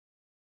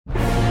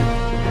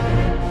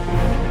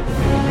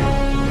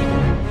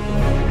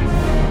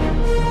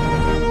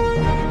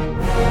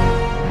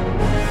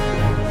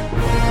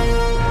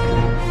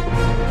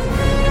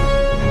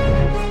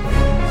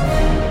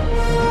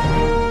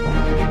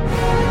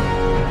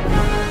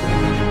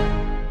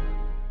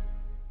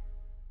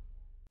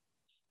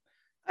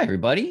Hi,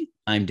 everybody.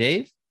 I'm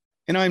Dave,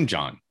 And I'm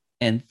John.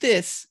 and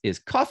this is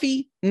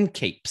Coffee and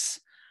Capes,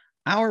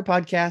 our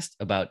podcast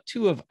about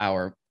two of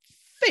our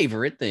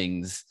favorite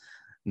things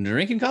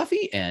drinking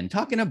coffee and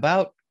talking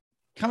about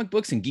comic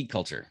books and geek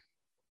culture.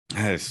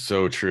 That is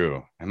so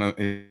true. I know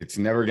it's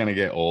never going to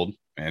get old.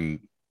 And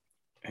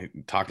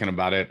talking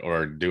about it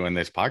or doing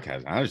this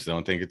podcast, I just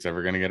don't think it's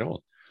ever going to get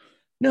old.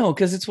 No,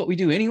 because it's what we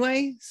do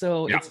anyway.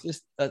 So Yeah. it's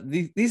just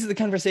these are the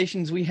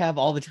conversations we have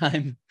all the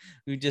time.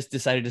 We just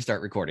decided to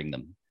start recording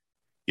them.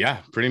 Yeah,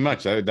 pretty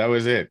much. That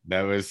was it.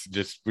 That was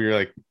just, we were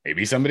like,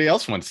 maybe somebody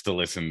else wants to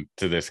listen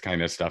to this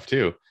kind of stuff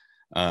too.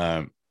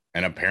 And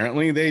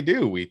apparently they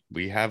do.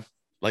 We have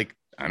like,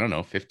 I don't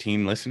know,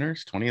 15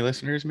 listeners, 20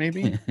 listeners,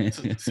 maybe.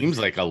 It seems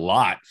like a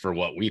lot for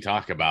what we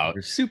talk about.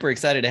 We're super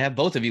excited to have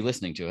both of you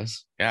listening to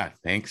us. Yeah,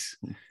 thanks.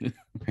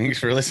 Thanks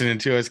for listening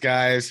to us,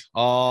 guys.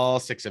 All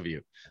 6 of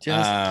you.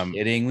 Just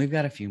kidding. We've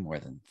got a few more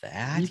than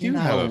that. You're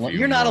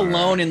not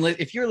alone. And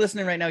if you're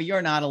listening right now,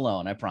 you're not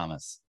alone. I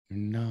promise.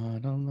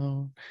 Not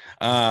alone.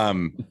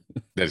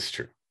 That's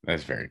true.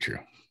 That's very true.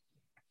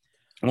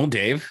 Well,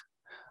 Dave,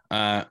 what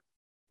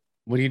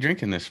are you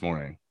drinking this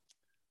morning?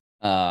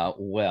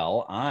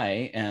 Well,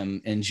 I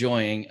am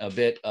enjoying a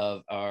bit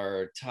of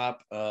our top,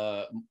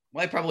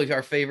 probably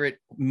our favorite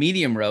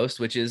medium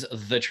roast, which is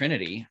the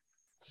Trinity.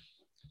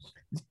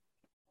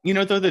 You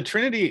know, though, the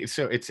Trinity,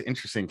 so it's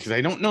interesting because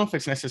I don't know if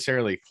it's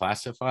necessarily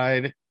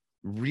classified.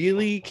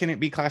 Really, can it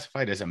be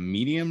classified as a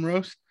medium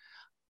roast?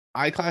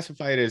 I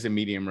classify it as a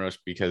medium roast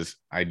because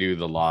I do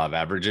the law of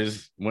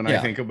averages when I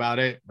think about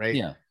it, right?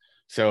 Yeah.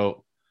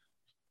 So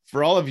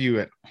for all of you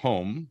at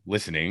home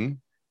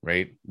listening,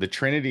 right, the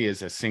Trinity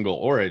is a single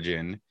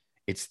origin.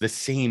 It's the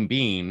same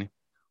bean.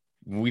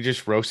 We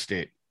just roast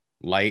it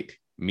light,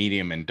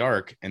 medium, and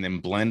dark, and then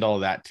blend all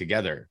that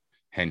together.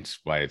 Hence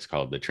why it's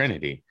called the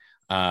Trinity.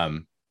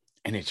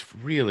 And it's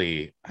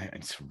really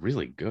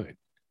good.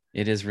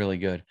 It is really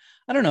good.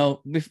 I don't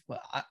know.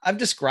 I've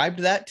described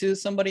that to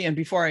somebody, and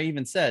before I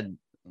even said,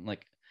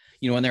 like,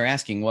 when they're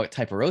asking what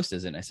type of roast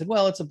is it, I said,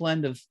 well, it's a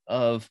blend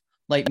of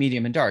light,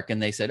 medium, and dark, and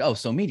they said, oh,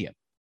 so medium.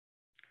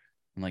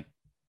 I'm like,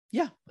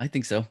 yeah, I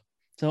think so.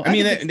 So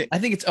I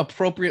think it's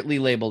appropriately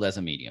labeled as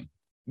a medium.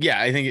 Yeah,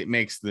 I think it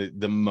makes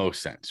the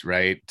most sense,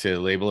 right, to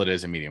label it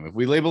as a medium. If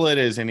we label it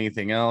as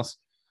anything else,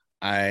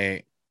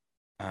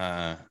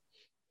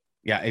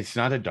 it's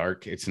not a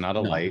dark, it's not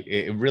a light.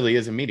 It really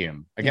is a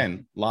medium.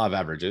 Again, law of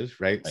averages,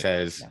 right?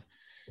 Says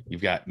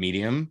you've got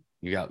medium,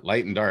 you got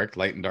light and dark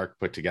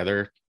put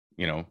together,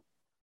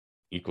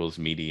 equals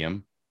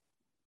medium.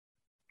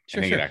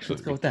 Sure.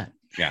 Let's go with that.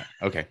 Yeah.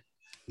 Okay.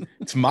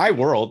 It's my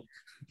world.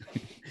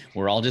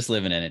 We're all just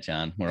living in it,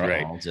 John.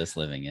 We're all just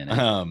living in it.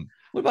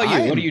 What about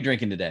you? What are you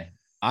drinking today?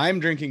 I'm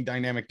drinking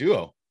Dynamic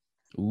Duo.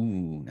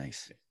 Ooh,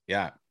 nice.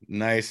 Yeah.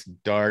 Nice,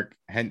 dark,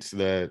 hence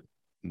the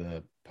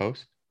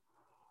post.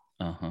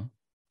 Uh-huh.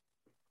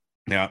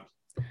 Yeah.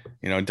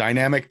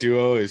 Dynamic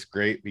Duo is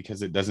great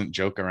because it doesn't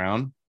joke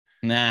around.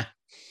 Nah.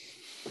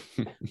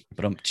 But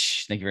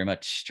thank you very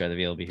much. Try the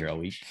V will be here all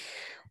week.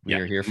 We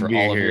are here for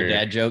all of your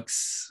dad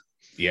jokes.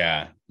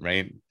 Yeah,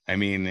 right. I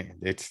mean,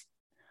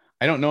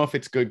 I don't know if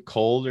it's good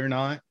cold or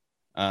not.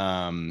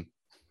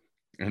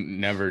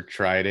 Never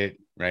tried it,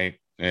 right?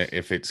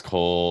 If it's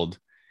cold,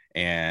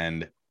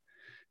 and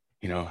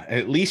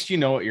at least you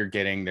know what you're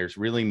getting. There's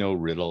really no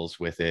riddles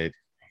with it.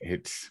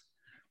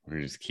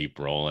 We just keep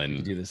rolling. We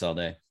can do this all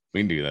day.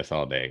 We can do this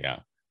all day. Yeah.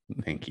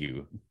 Thank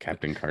you,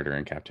 Captain Carter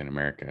and Captain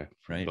America,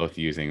 right? Both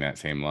using that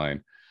same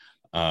line.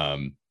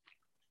 So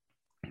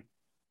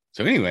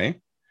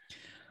anyway.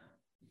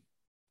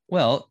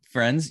 Well,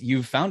 friends,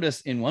 you've found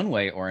us in one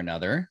way or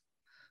another.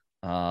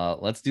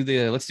 Let's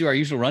do our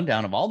usual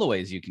rundown of all the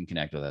ways you can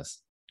connect with us.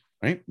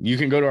 Right. You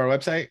can go to our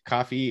website,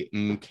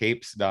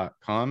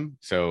 coffeeandcapes.com.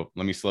 So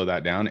let me slow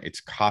that down. It's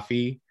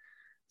coffee,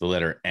 the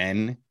letter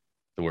N,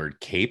 the word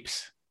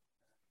capes.com.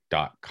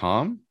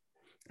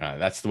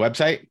 That's the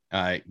website.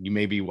 You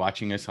may be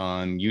watching us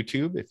on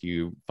YouTube if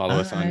you follow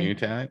us on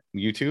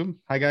YouTube.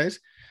 Hi, guys.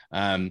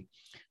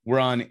 We're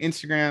on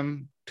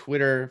Instagram,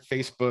 Twitter,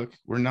 Facebook.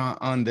 We're not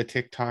on the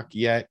TikTok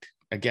yet.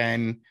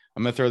 Again,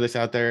 I'm going to throw this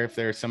out there. If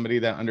there's somebody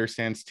that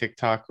understands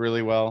TikTok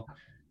really well,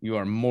 you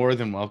are more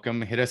than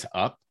welcome. Hit us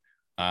up.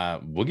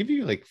 We'll give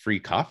you like free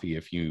coffee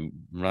if you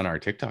run our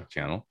TikTok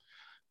channel.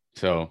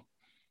 So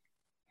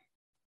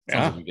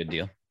sounds like a good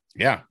deal.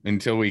 Yeah.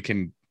 Until we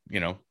can,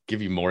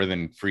 give you more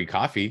than free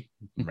coffee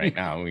right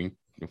now, we can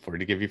afford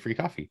to give you free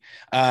coffee.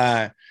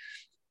 And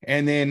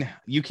then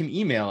you can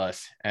email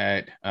us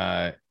at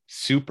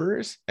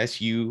supers,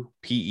 SUPERS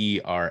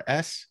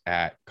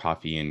at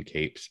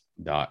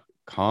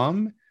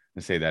coffeeandcapes.com.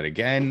 I'll say that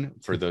again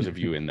for those of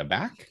you in the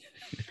back.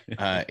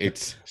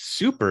 It's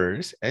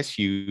supers,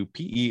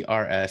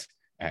 SUPERS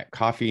at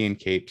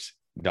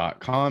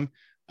coffeeandcapes.com.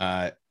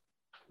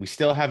 We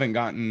still haven't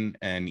gotten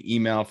an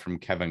email from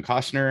Kevin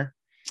Costner.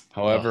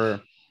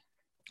 However,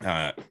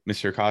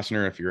 Mr.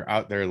 Costner, if you're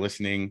out there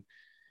listening,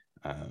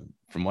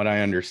 from what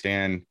I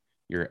understand,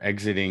 you're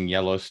exiting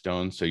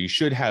Yellowstone. So you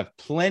should have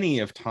plenty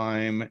of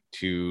time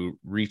to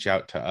reach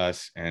out to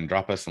us and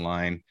drop us a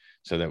line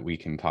so that we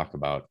can talk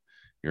about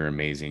your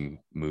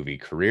amazing movie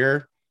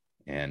career.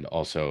 And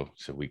also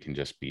so we can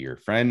just be your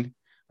friend.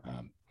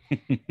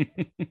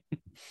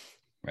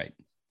 Right.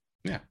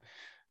 Yeah.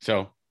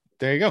 So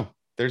there you go.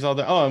 There's all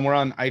the, and we're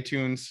on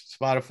iTunes,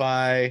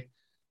 Spotify,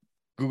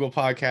 Google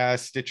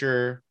Podcasts,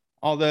 Stitcher,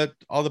 all the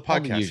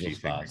podcast usual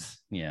spots.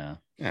 Yeah.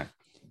 Yeah.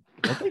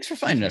 Well, thanks for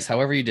finding us.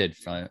 However you did,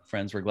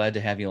 friends. We're glad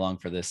to have you along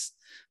for this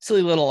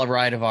silly little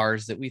ride of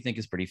ours that we think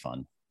is pretty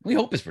fun. We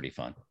hope is pretty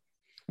fun.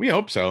 We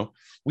hope so.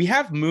 We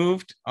have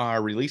moved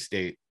our release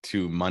date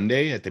to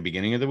Monday at the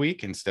beginning of the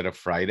week instead of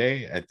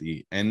Friday at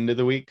the end of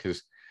the week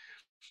because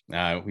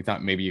we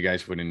thought maybe you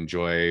guys would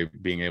enjoy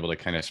being able to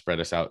kind of spread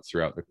us out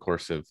throughout the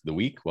course of the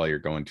week while you're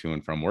going to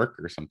and from work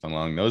or something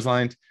along those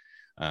lines.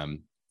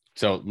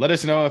 So let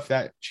us know if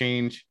that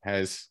change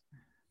has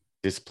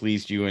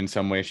displeased you in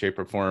some way, shape,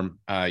 or form.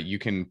 You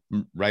can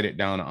write it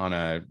down on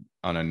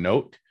a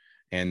note,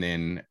 and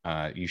then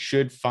you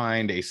should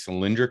find a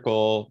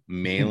cylindrical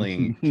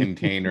mailing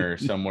container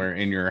somewhere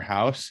in your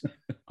house.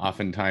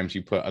 Oftentimes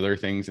you put other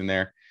things in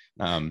there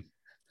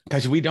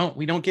because we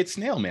don't get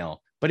snail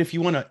mail. But if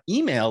you want to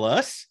email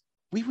us,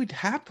 we would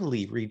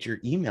happily read your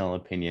email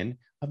opinion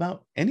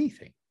about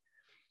anything.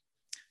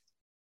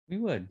 We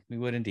would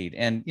indeed.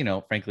 And,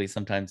 frankly,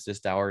 sometimes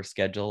just our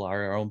schedule,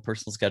 our own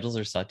personal schedules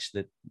are such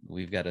that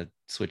we've got to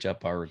switch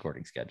up our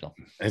recording schedule.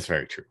 It's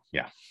very true.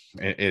 Yeah,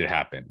 it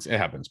happens. It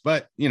happens.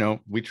 But,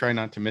 we try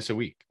not to miss a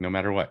week, no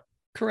matter what.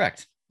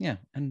 Correct. Yeah.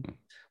 And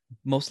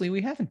mostly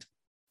we haven't.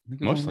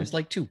 Mostly. It's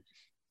like 2.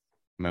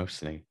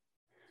 Mostly.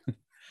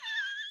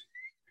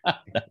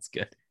 That's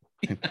good.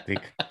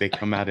 they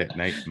come out at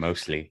night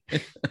mostly.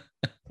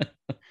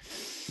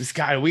 This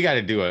guy, we got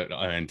to do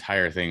an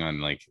entire thing on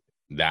like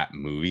that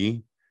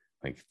movie,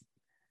 like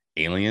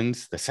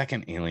Aliens. The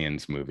second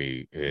Aliens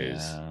movie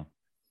is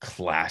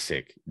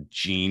classic,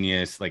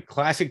 genius, like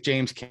classic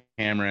James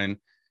Cameron.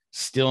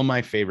 Still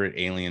my favorite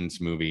Aliens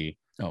movie.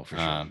 Oh, for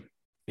sure.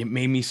 It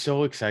made me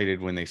so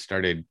excited when they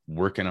started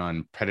working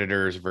on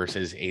Predators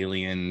versus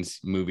Aliens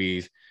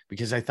movies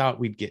because I thought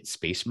we'd get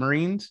Space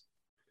Marines.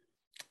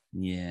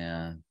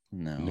 Yeah.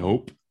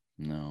 Nope.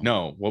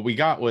 No. What we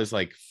got was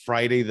like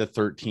Friday the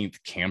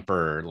 13th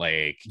camper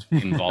like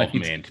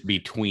involvement right.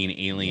 between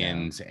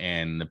Aliens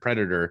and the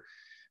Predator.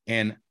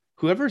 And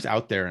whoever's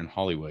out there in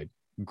Hollywood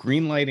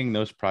greenlighting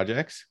those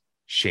projects,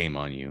 shame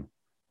on you.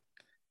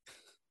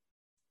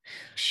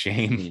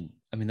 Shame.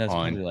 I mean that's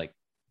on probably like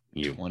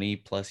you. 20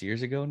 plus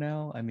years ago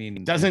now. I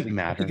mean, doesn't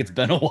matter. I think it's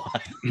been a while.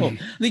 I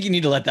think you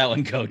need to let that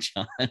one go,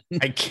 John.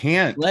 I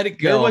can't. Let it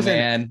go,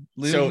 man.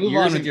 Move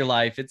on with your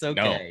life. It's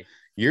okay. No.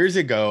 Years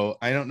ago,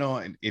 I don't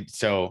know.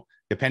 So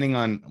depending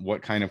on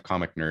what kind of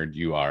comic nerd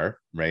you are,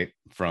 right,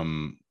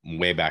 from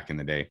way back in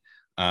the day,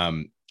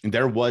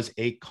 there was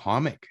a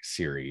comic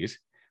series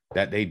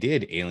that they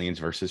did, Aliens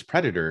versus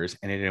Predators,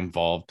 and it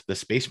involved the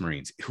Space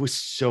Marines. It was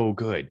so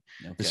good.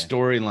 Okay. The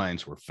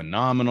storylines were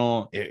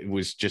phenomenal. It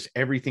was just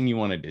everything you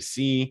wanted to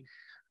see.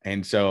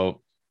 And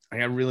so I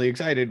got really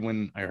excited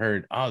when I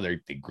heard,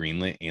 they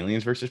greenlit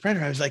Aliens versus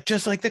Predator. I was like,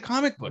 just like the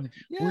comic book,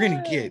 we're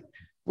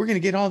gonna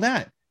get all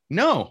that.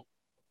 No,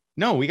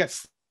 we got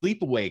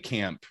Sleepaway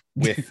Camp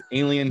with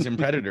Aliens and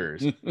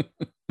Predators. It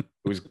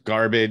was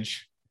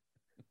garbage.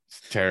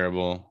 It's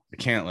terrible. I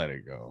can't let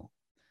it go.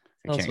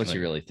 Tell us what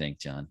you really think,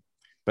 John.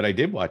 But I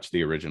did watch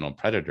the original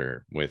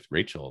Predator with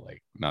Rachel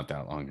like not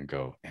that long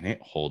ago, and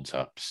it holds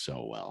up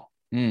so well.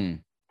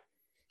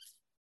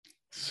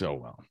 So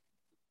well.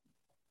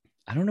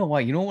 I don't know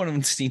why. One of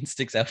the scenes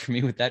sticks out for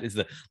me with that is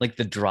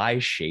the dry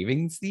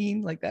shaving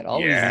scene, like that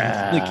always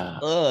I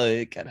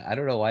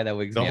don't know why that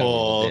wigs me out a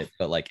little bit,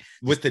 but like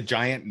with the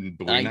giant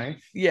bowie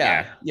knife.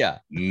 Yeah.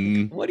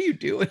 What are you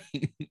doing?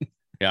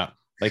 Yeah,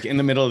 like in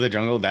the middle of the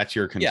jungle. That's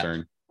your concern.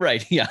 Yeah.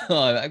 Right. Yeah.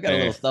 I've got a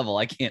little stubble.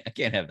 I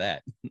can't have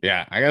that.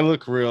 Yeah. I gotta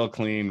look real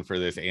clean for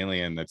this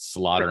alien that's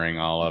slaughtering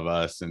all of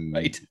us and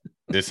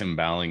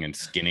disemboweling and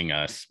skinning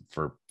us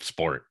for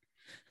sport.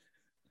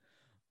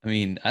 I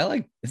mean,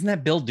 isn't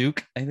that Bill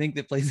Duke? I think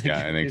that plays.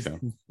 Yeah, I think so.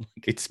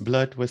 Its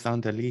blood was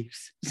on the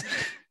leaves.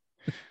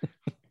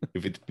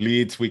 If it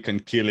bleeds, we can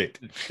kill it.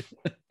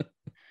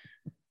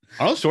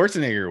 Arnold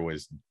Schwarzenegger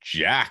was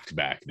jacked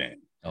back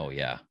then. Oh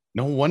yeah.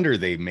 No wonder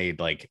they made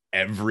like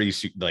every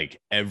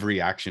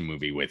action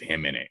movie with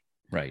him in it.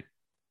 Right.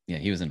 Yeah,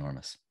 he was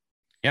enormous.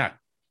 Yeah.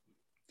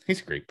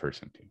 He's a great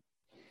person too.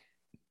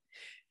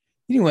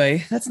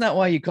 Anyway, that's not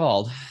why you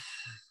called.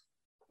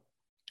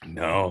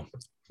 No.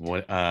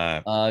 What do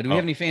we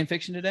have any fan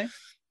fiction today?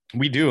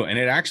 We do, and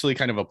it actually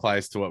kind of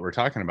applies to what we're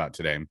talking about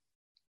today.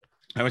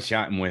 I was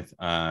chatting with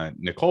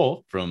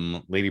Nicole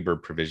from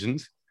Ladybird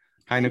Provisions.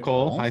 Hi,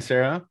 Nicole. Hi,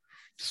 Sarah.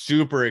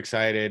 Super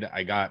excited.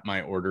 I got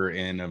my order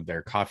in of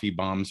their coffee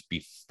bombs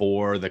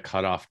before the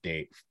cutoff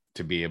date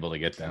to be able to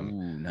get them.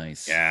 Ooh,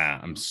 nice. Yeah,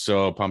 I'm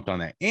so pumped on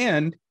that.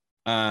 And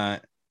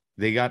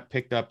they got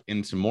picked up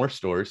in some more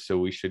stores, so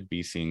we should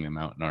be seeing them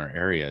out in our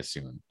area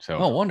soon. So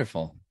Oh,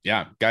 wonderful.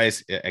 Yeah,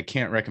 guys, I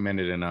can't recommend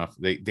it enough.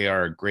 They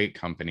are a great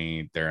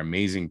company. They're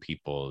amazing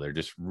people. They're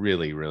just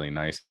really, really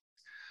nice.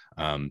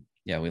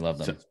 Yeah, we love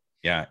them. So,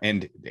 yeah,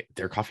 and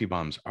their coffee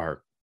bombs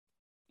are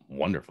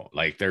wonderful.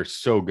 Like, they're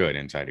so good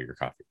inside of your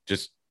coffee.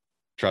 Just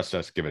trust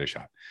us, give it a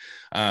shot.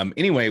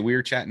 Anyway, we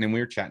were chatting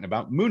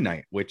about Moon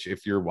Knight, which,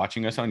 if you're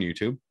watching us on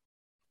YouTube,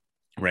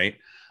 right,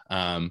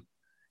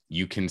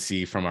 you can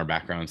see from our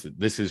backgrounds that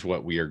this is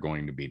what we are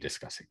going to be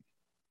discussing.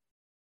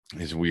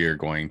 We are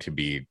going to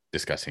be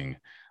discussing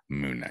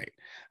Moon Knight.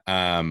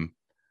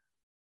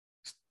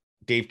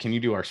 Dave, can you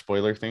do our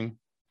spoiler thing?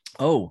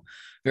 Oh,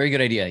 very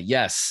good idea.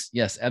 Yes,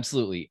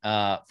 absolutely.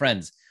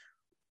 Friends,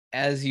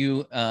 as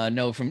you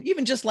know from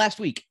even just last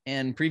week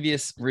and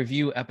previous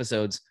review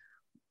episodes,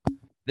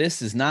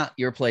 this is not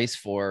your place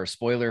for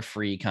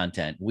spoiler-free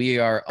content. We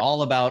are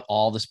all about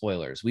all the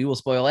spoilers. We will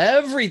spoil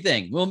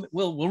everything. We'll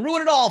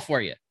ruin it all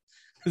for you,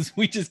 because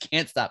we just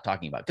can't stop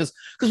talking about it,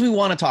 because we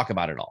want to talk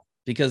about it all,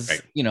 because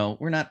right.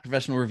 We're not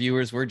professional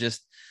reviewers. We're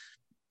just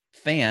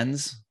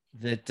fans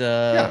that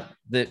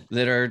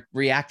are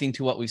reacting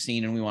to what we've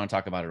seen, and we want to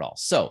talk about it all.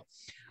 So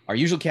our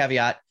usual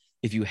caveat: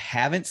 if you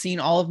haven't seen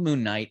all of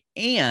Moon Knight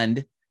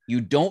and you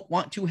don't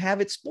want to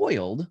have it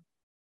spoiled,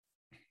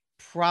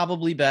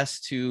 probably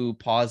best to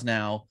pause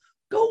now,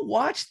 go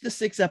watch the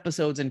 6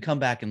 episodes and come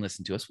back and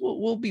listen to us.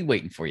 We'll be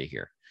waiting for you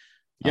here.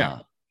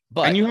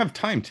 And you have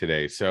time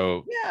today,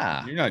 so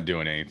yeah, you're not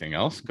doing anything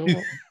else.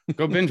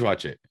 Go binge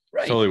watch it.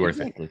 Right, totally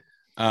worth it.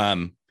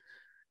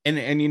 And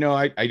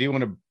I do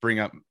want to bring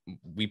up,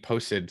 we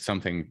posted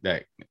something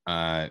that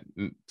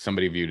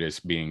somebody viewed as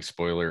being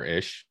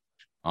spoiler-ish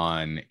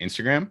on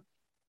Instagram,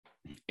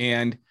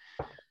 and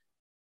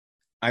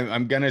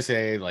I'm gonna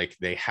say, like,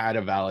 they had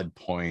a valid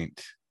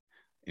point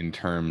in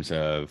terms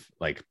of,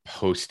 like,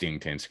 posting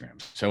to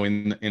Instagram. So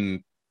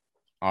in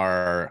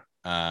our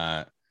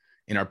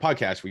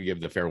podcast, we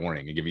give the fair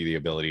warning and give you the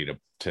ability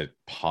to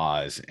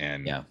pause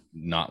and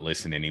not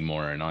listen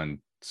anymore. And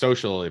on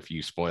social, if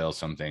you spoil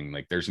something,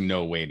 like, there's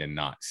no way to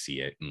not see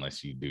it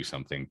unless you do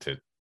something to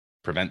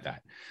prevent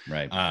that.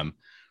 Right.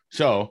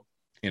 So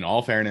in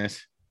all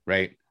fairness,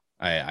 right,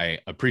 I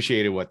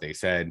appreciated what they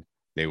said.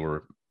 They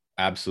were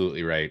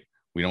absolutely right.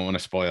 We don't want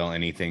to spoil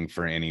anything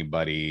for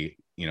anybody,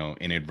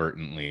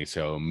 inadvertently.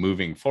 So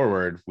moving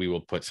forward, we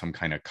will put some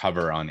kind of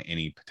cover on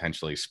any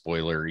potentially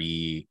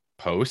spoilery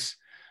posts,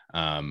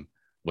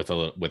 with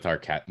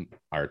our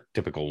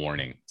typical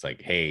warning. It's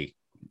like, hey,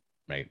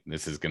 right,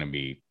 this is going to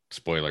be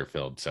spoiler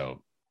filled,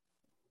 so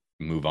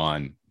move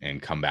on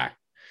and come back.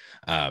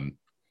 That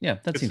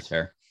seems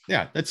fair.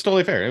 Yeah, that's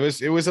totally fair.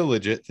 It was a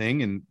legit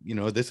thing, and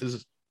this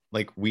is,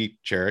 like, we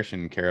cherish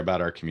and care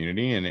about our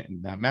community,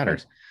 and that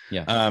matters.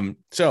 Yeah.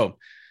 So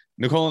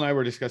Nicole and I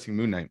were discussing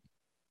Moon Knight,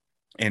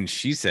 and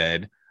she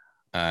said,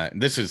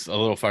 this is a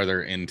little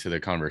farther into the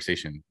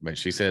conversation, but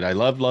she said, I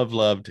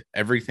loved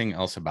everything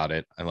else about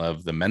it. I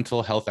love the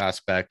mental health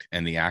aspect,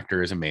 and the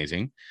actor is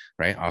amazing,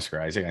 right? Oscar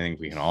Isaac, I think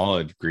we can all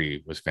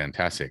agree, was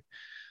fantastic.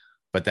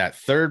 But that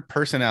third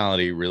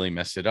personality really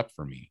messed it up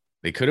for me.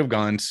 They could have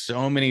gone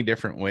so many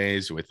different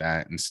ways with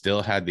that and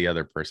still had the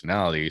other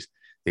personalities.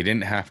 They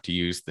didn't have to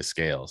use the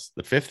scales.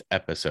 The 5th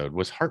episode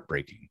was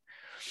heartbreaking.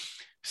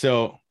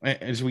 So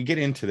as we get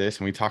into this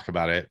and we talk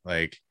about it,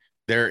 like,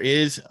 there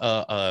is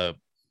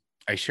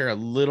I share a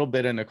little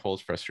bit of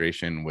Nicole's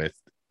frustration with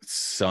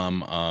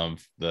some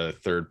of the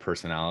third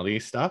personality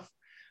stuff.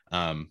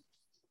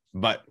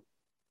 But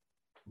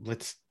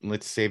let's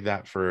save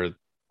that for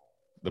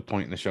the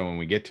point in the show when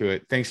we get to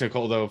it. Thanks,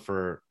 Nicole, though,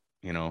 for,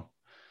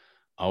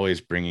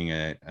 always bringing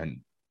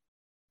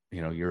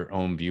your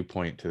own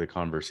viewpoint to the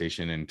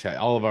conversation, and to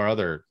all of our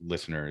other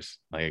listeners,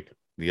 like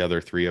the other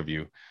 3 of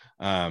you,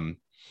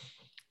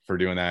 for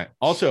doing that.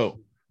 Also,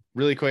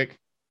 really quick,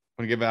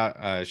 I want to give out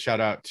a shout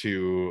out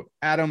to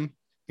Adam.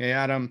 Hey,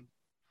 Adam.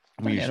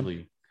 We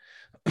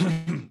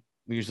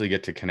usually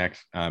get to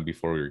connect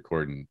before we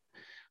record, and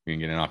we can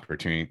get an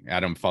opportunity.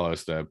 Adam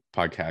follows the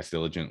podcast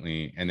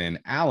diligently. And then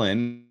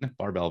Alan,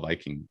 Barbell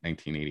Viking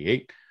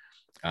 1988.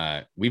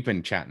 We've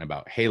been chatting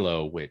about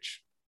Halo,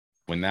 which,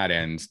 when that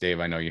ends,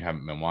 Dave, I know you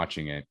haven't been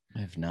watching it. I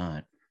have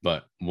not.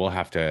 But we'll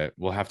have to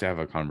have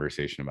a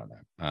conversation about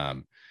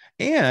that.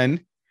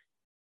 And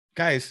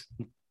guys,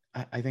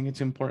 I think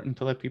it's important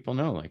to let people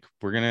know, like,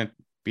 we're gonna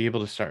be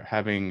able to start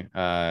having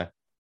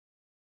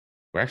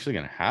we're actually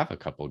gonna have a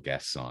couple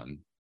guests on,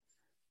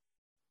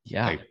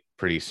 like,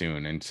 pretty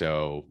soon. And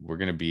so we're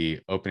gonna be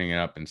opening it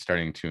up and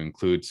starting to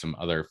include some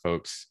other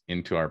folks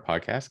into our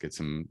podcast, get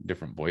some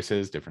different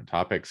voices, different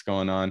topics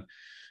going on.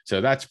 So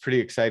that's pretty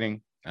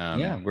exciting.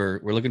 We're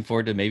looking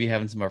forward to maybe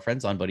having some of our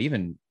friends on,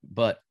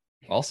 but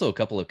also a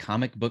couple of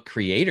comic book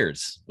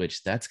creators,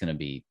 which that's going to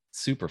be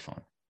super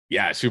fun.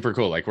 Yeah, super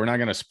cool. Like, we're not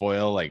going to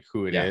spoil, like,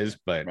 who it is,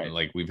 but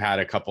like, we've had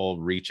a couple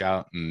reach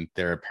out, and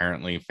they're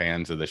apparently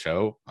fans of the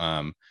show,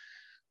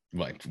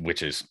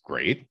 which is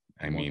great.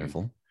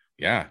 Wonderful.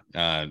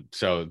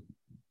 So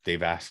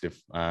they've asked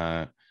if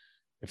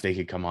they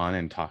could come on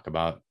and talk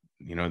about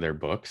their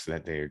books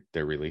that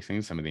they're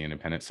releasing, some of the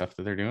independent stuff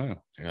that they're doing,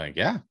 you're like,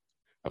 yeah,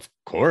 of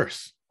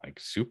course, like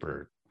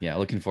super. Yeah,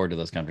 looking forward to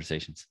those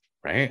conversations.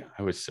 Right.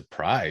 I was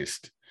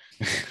surprised.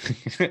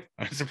 I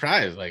was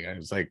surprised. Like, I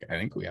was like, I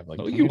think we have like,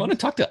 oh, you want to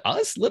talk to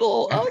us,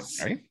 little us?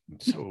 Right?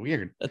 It's so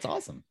weird. That's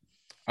awesome.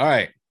 All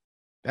right.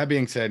 That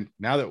being said,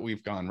 now that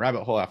we've gone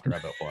rabbit hole after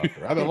rabbit hole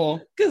after rabbit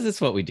hole, because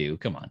it's what we do.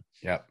 Come on.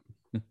 Yep.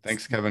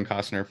 Thanks, Kevin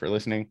Costner, for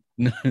listening.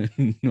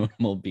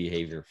 Normal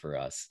behavior for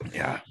us.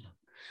 Yeah.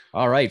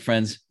 All right,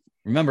 friends.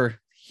 Remember,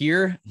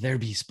 here there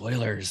be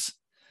spoilers.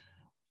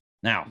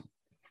 Now,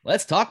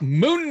 let's talk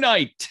Moon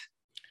Knight.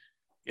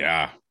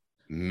 Yeah.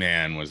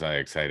 Man, was I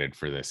excited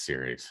for this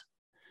series.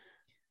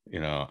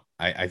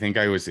 I think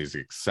I was as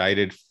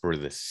excited for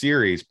the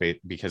series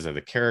because of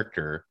the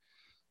character,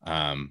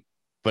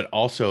 but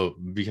also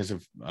because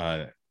of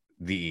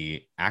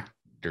the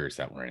actors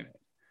that were in it.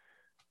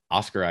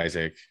 Oscar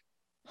Isaac,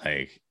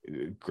 like,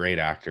 great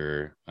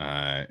actor.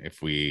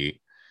 If we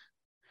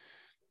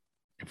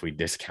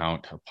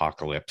discount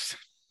Apocalypse,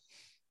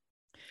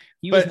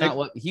 he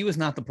was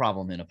not the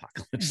problem in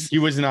Apocalypse. He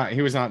was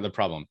not the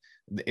problem.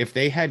 If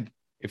they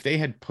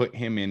had put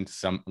him in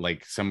some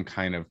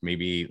kind of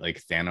maybe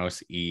like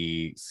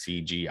Thanos-y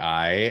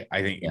CGI,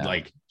 I think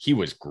like he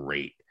was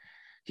great.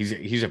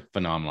 He's a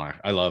phenomenal.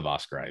 I love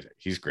Oscar Isaac.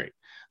 He's great.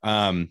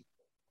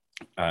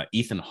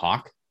 Ethan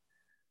Hawke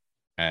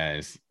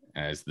as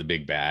the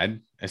big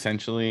bad,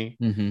 essentially.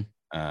 Mm-hmm.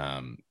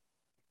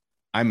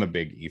 I'm a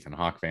big Ethan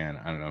Hawke fan.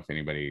 I don't know if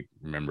anybody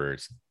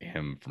remembers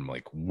him from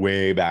like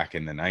way back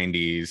in the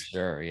 90s.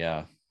 Sure,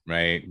 yeah.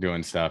 Right,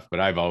 doing stuff, but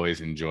I've always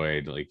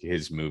enjoyed like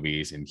his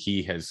movies, and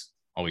he has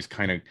always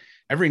kind of,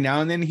 every now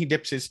and then he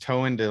dips his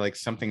toe into like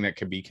something that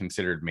could be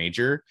considered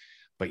major,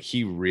 but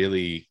he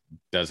really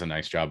does a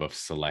nice job of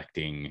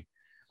selecting,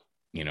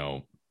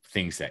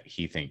 things that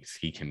he thinks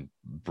he can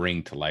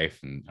bring to life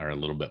and are a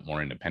little bit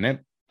more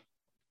independent.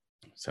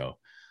 So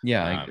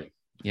yeah, I agree.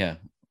 Yeah,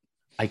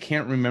 I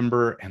can't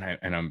remember,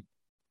 and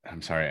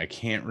I'm sorry, I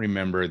can't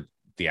remember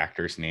the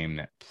actor's name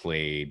that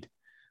played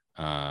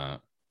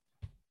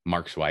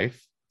Mark's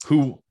wife,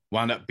 who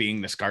wound up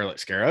being the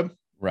Scarlet Scarab.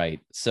 Right.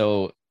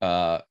 So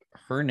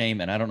her name,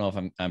 and I don't know if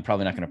I'm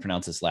probably not going to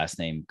pronounce this last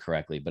name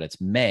correctly, but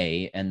it's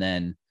May and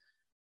then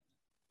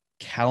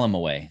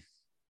Calamaway.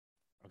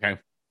 Okay.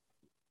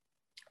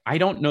 I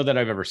don't know that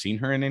I've ever seen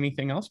her in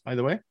anything else, by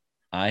the way.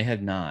 I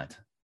have not.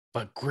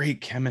 But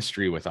great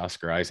chemistry with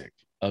Oscar Isaac.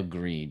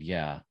 Agreed.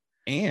 Yeah.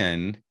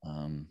 And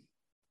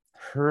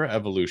her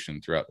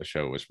evolution throughout the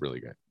show was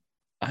really good.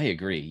 I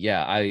agree.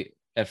 Yeah.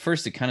 At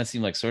first it kind of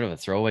seemed like sort of a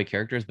throwaway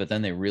characters, but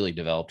then they really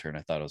developed her, and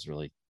I thought it was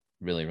really,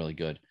 really, really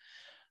good.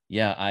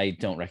 Yeah, I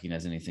don't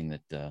recognize anything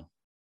that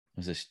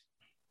was a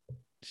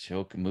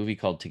movie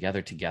called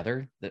Together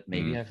that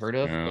maybe I've heard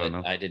of,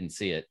 but I didn't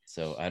see it,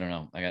 so I don't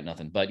know. I got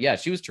nothing. But yeah,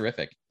 she was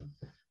terrific,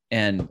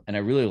 and I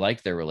really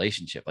liked their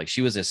relationship. Like,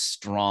 she was a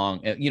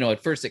strong.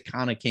 At first it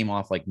kind of came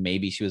off like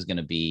maybe she was going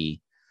to be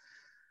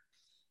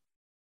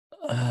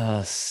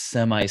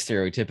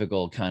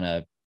semi-stereotypical kind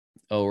of.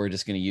 Oh, we're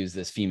just going to use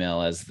this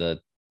female as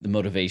the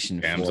motivation,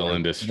 damsel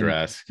in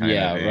distress. Right.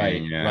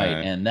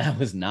 And that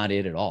was not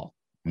it at all.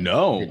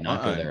 No, did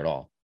not go there at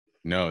all.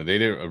 No, they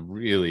did a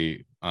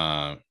really,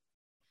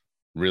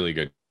 really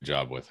good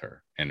job with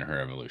her and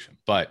her evolution.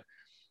 But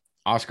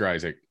Oscar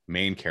Isaac,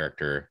 main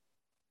character,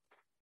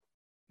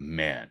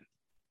 man.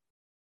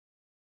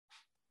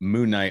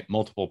 Moon Knight,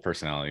 multiple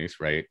personalities,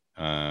 right?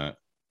 It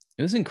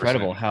was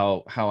incredible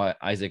how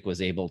Isaac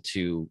was able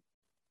to,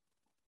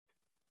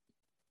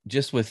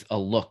 just with a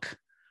look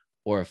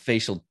or a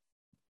facial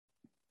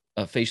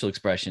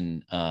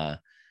expression,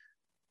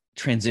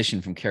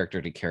 transition from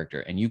character to character,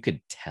 and you could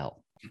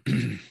tell.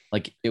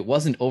 Like, it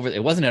wasn't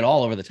at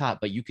all over the top,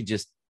 but you could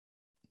just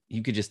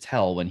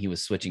tell when he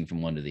was switching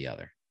from one to the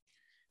other.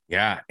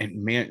 Yeah,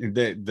 and man,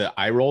 the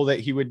eye roll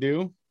that he would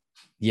do.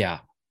 Yeah,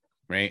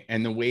 right.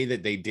 And the way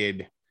that they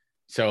did,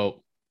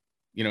 so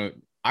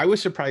I was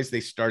surprised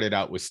they started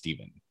out with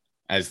Steven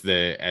as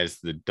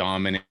the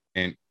dominant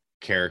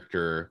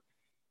character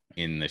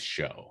in the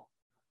show.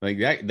 Like,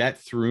 that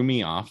threw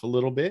me off a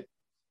little bit,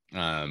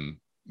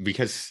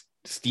 because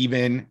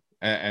Steven,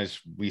 as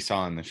we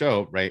saw in the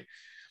show, right,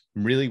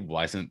 really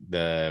wasn't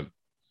the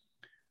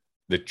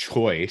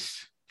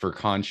choice for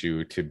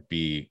Khonshu to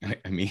be.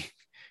 I mean,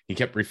 he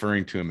kept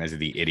referring to him as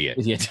the idiot.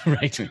 Idiot,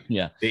 right?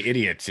 Yeah, the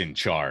idiot's in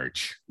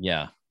charge.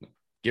 Yeah,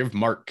 give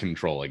Mark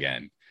control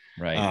again.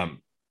 Right.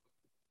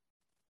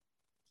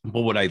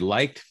 But what I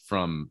liked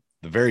from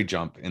the very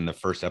jump in the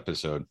first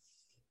episode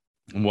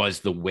was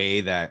the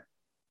way that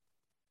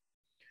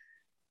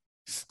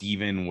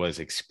Steven was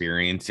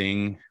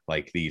experiencing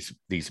like these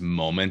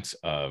moments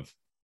of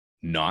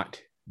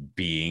not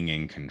being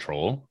in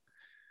control.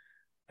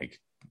 Like,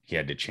 he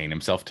had to chain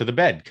himself to the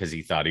bed because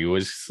he thought he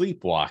was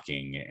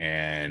sleepwalking,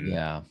 and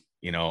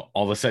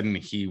all of a sudden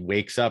he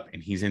wakes up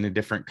and he's in a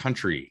different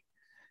country.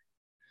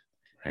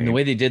 Right? And the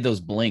way they did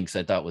those blinks,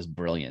 I thought was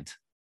brilliant.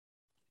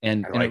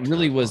 And it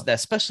really was that,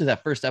 especially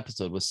that first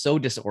episode was so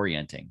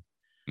disorienting.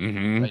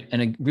 Mm-hmm. Right?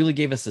 And it really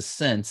gave us a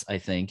sense, I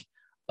think,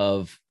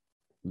 of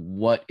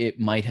what it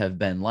might have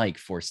been like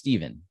for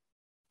Steven.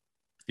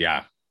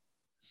 Yeah.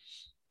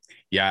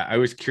 Yeah. I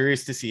was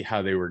curious to see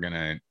how they were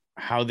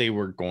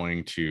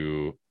going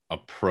to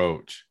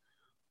approach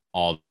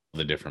all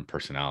the different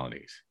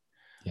personalities.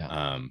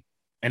 Yeah.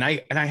 And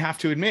I have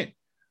to admit,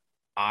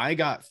 I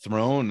got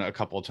thrown a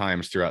couple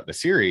times throughout the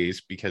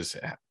series because,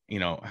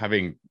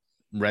 having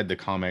read the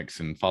comics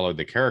and followed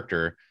the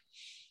character,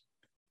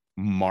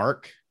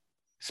 Mark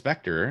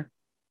Spector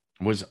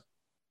was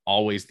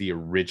always the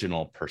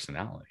original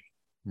personality.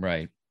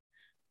 Right.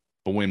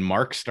 But when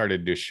Mark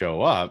started to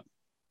show up,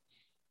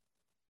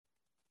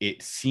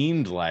 it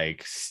seemed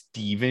like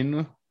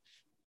Steven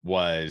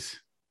was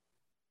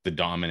the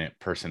dominant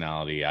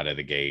personality out of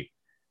the gate,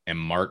 and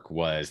Mark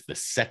was the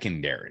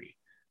secondary,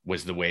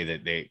 was the way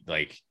that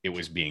it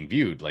was being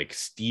viewed. Like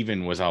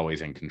Steven was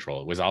always in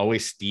control. It was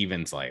always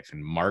Steven's life,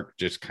 and Mark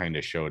just kind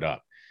of showed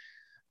up.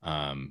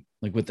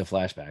 Like with the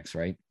flashbacks,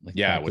 right? Like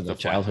yeah, with the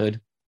childhood.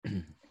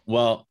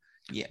 Well,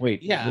 yeah.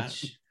 Wait, yeah.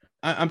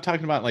 I'm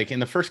talking about like in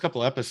the first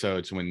couple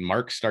episodes when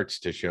Mark starts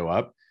to show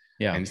up.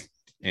 Yeah.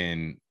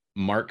 And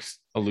Mark's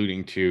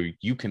alluding to,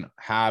 you can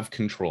have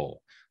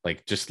control.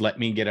 Like, just let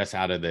me get us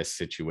out of this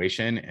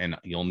situation and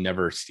you'll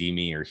never see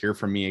me or hear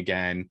from me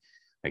again.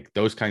 Like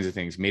those kinds of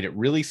things made it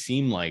really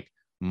seem like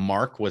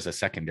Mark was a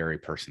secondary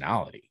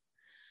personality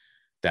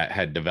that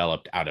had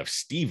developed out of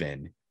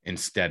Steven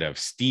instead of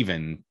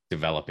Steven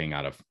developing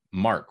out of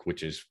Mark,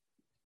 which is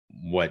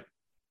what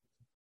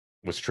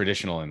was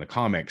traditional in the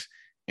comics,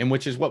 and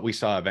which is what we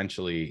saw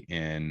eventually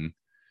in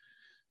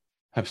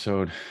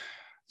episode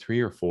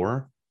 3 or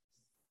 4.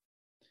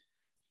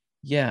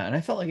 Yeah, and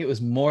I felt like it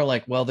was more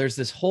like, well, there's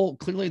this whole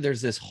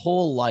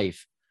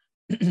life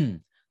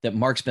that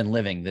Mark's been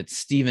living that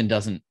Steven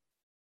doesn't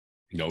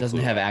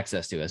have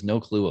access to, has no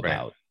clue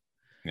about.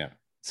 Right. Yeah.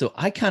 So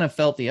I kind of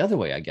felt the other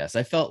way, I guess.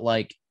 I felt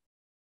like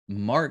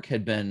Mark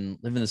had been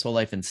living this whole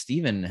life and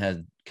Steven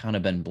had kind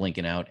of been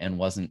blinking out and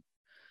wasn't.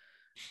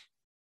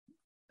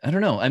 I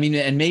don't know. I mean,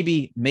 and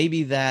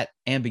maybe that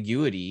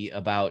ambiguity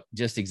about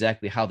just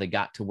exactly how they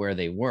got to where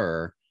they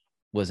were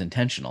was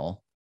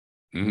intentional.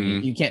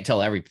 Mm-hmm. You can't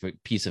tell every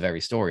piece of every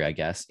story, I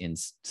guess, in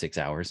 6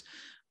 hours.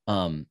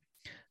 And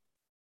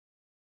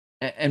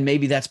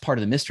maybe that's part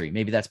of the mystery.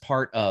 Maybe that's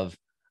part of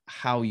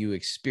how you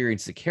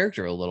experience the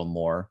character a little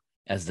more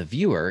as the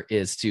viewer,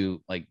 is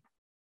to like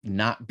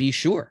not be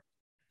sure.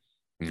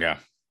 Yeah.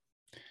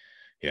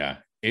 Yeah.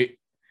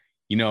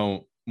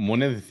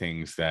 One of the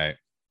things that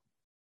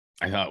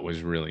I thought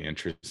was really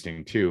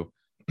interesting too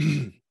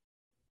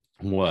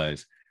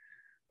was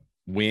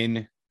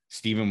when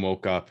Steven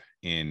woke up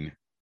in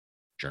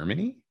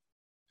Germany,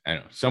 I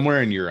don't know,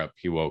 somewhere in Europe,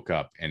 he woke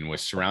up and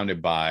was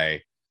surrounded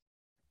by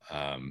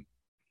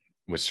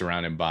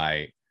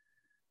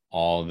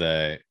all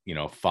the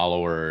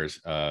followers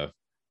of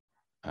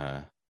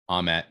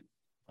Ammit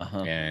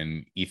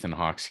and Ethan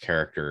Hawke's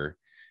character,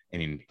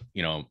 and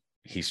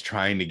he's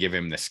trying to give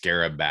him the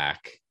scarab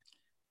back,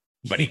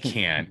 but he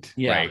can't.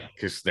 Yeah. Right,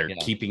 because they're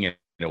keeping it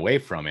away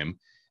from him,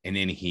 and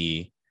then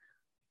he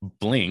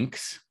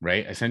blinks,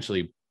 right,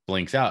 essentially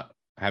blinks out,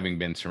 having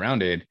been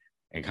surrounded,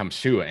 and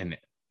comes to, and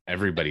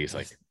everybody's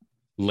like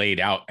laid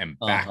out and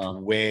backed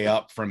way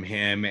up from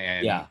him,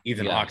 and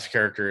Ethan Hawke's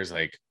character is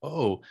like,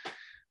 oh,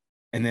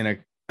 and then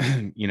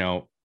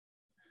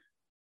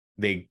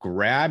they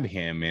grab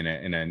him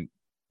in a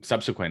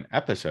subsequent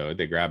episode.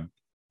 They grab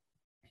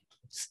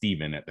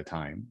Steven at the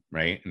time,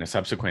 right, in a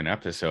subsequent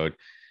episode,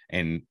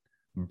 and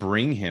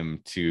bring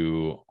him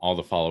to all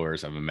the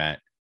followers of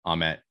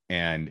Ammit,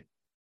 and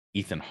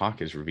Ethan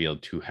Hawke is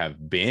revealed to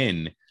have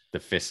been the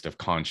Fist of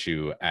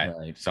Khonshu at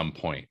some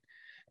point.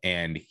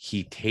 And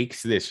he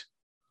takes this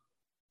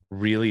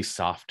really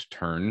soft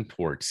turn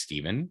towards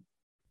Steven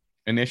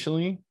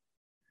initially,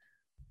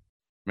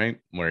 right?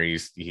 Where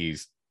he's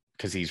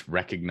because he's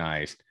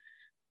recognized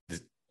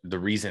the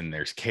reason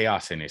there's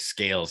chaos in his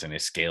scales and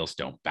his scales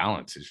don't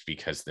balance is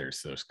because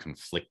there's those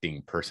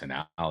conflicting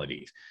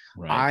personalities.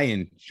 Right. I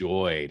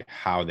enjoyed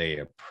how they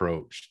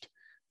approached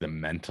the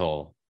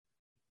mental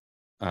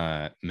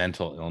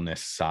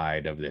illness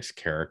side of this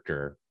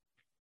character,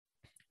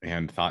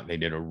 and thought they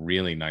did a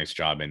really nice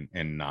job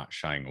in not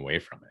shying away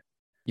from it.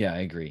 Yeah,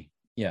 I agree.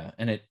 Yeah.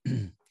 And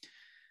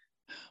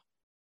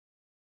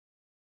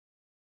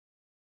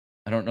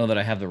I don't know that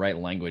I have the right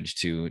language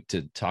to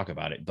talk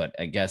about it, but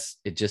I guess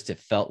it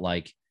felt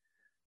like,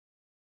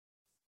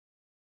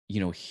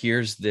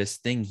 here's this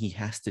thing he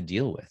has to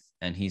deal with,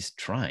 and he's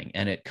trying,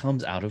 and it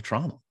comes out of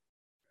trauma.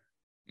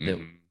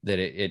 That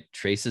it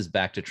traces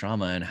back to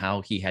trauma and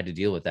how he had to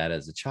deal with that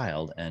as a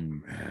child.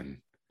 And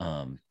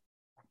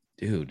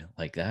dude,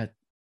 like that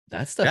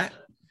stuff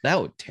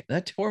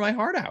that tore my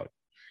heart out.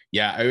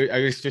 Yeah, I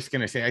was just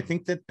gonna say, I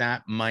think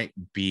that might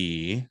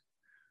be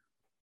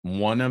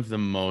one of the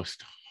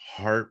most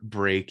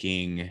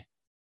heartbreaking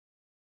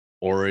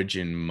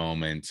origin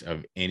moments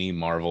of any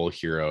Marvel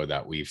hero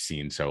that we've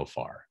seen so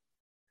far,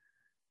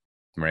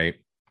 right?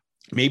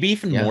 Maybe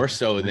even more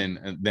so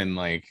than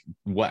like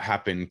what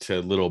happened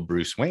to little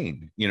Bruce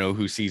Wayne,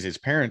 who sees his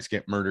parents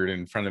get murdered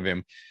in front of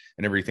him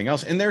and everything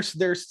else. And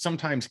there's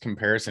sometimes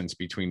comparisons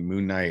between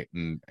Moon Knight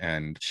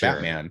and Sure.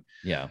 Batman.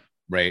 Yeah.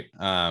 Right.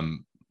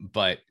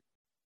 But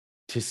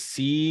to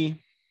see,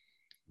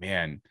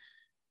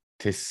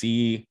 to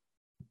see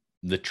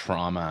the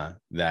trauma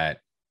that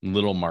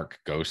little Mark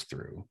goes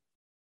through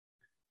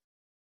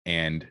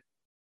and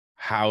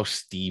how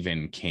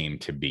Steven came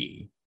to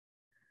be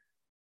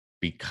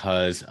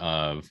because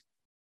of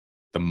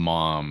the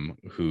mom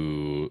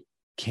who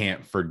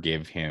can't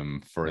forgive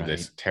him for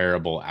this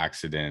terrible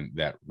accident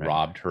that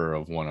robbed her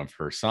of one of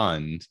her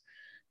sons,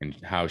 and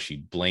how she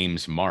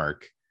blames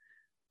Mark,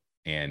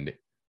 and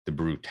the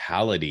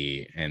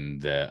brutality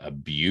and the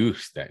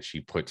abuse that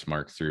she puts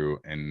Mark through,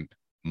 and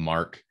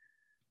Mark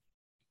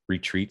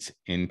retreats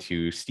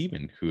into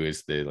Steven, who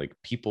is the like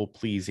people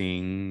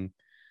pleasing,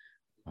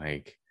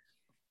 like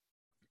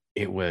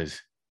it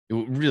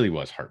really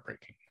was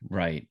heartbreaking.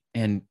 Right.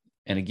 And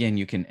again,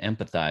 you can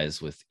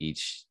empathize with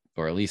each,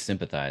 or at least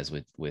sympathize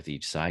with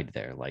each side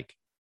there. Like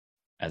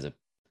as a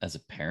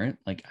parent,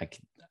 like I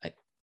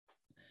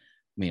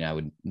mean, I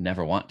would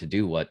never want to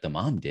do what the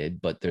mom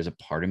did, but there's a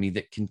part of me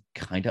that can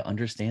kind of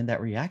understand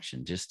that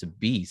reaction, just to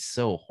be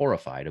so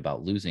horrified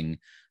about losing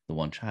the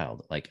one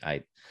child. Like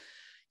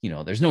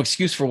there's no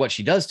excuse for what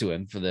she does to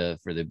him for the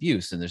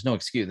abuse, and there's no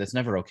excuse. That's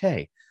never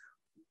okay.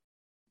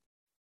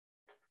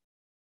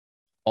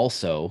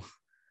 Also,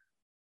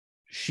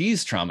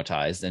 she's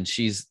traumatized and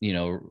she's,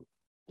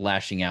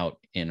 lashing out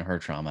in her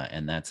trauma,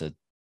 and that's a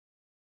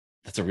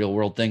real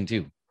world thing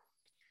too.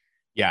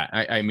 Yeah,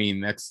 I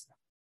mean, that's,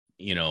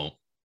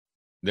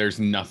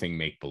 there's nothing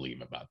make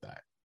believe about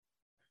that,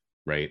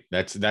 right?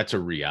 That's a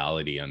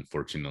reality,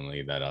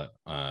 unfortunately, that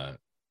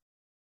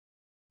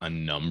a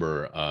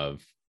number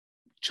of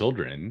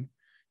children,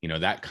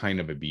 that kind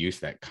of abuse,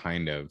 that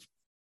kind of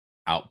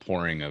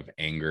outpouring of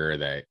anger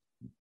that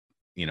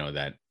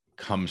that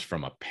comes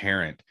from a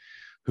parent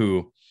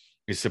who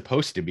is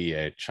supposed to be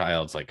a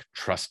child's like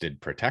trusted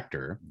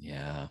protector,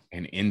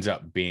 and ends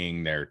up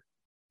being their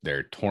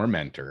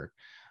tormentor.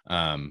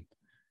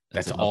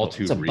 That's all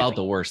too real. It's about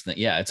the worst thing.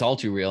 Yeah, it's all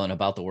too real, and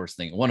about the worst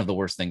thing, one of the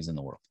worst things in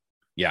the world.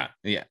 Yeah,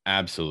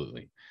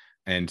 absolutely.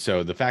 And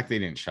so the fact they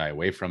didn't shy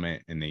away from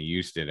it, and they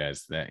used it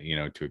as that,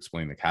 to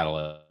explain the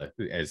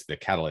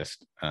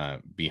catalyst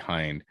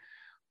behind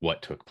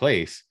what took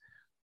place,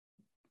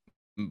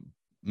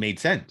 made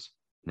sense,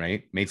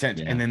 right? Made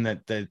sense. Yeah. And then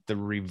the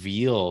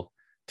reveal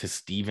to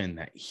Steven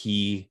that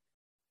he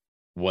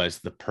was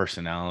the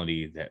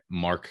personality that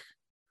Mark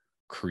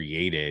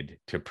created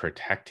to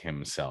protect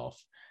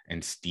himself,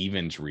 and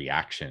Steven's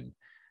reaction,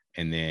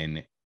 and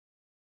then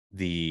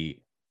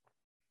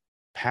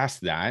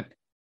past that,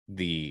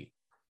 the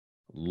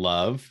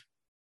love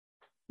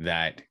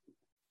that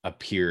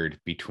appeared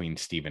between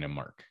Steven and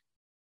Mark,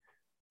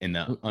 and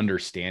the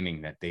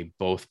understanding that they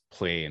both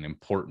play an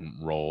important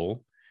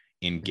role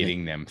in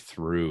getting them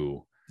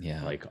through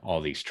like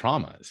all these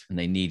traumas, and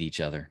they need each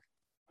other.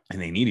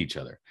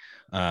 It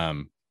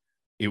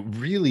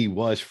really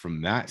was,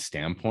 from that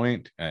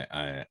standpoint,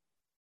 an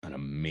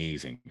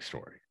amazing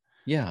story.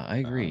 Yeah, I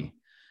agree.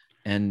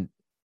 And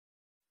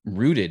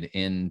rooted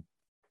in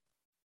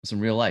some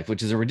real life,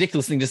 which is a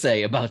ridiculous thing to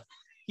say about,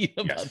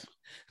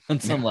 on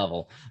some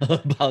level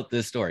about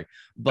this story.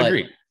 But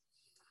agreed.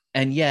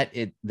 And yet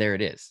there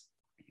it is.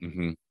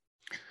 Mm-hmm.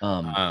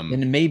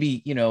 And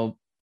maybe,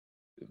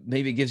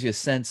 maybe it gives you a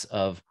sense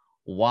of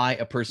why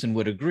a person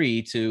would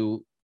agree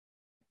to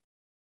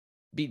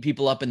beat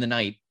people up in the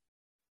night.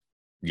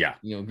 Yeah.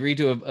 Agree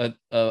to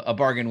a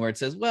bargain where it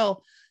says,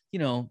 well,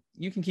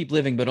 you can keep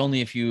living, but only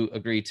if you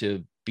agree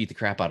to beat the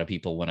crap out of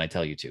people when I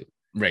tell you to.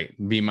 Right.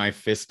 Be my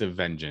fist of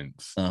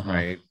vengeance.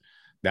 Right.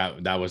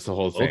 That was the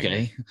whole thing.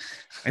 Okay.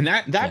 And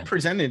that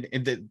presented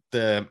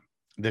the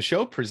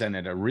show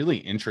presented a really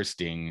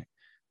interesting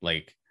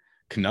like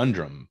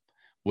conundrum,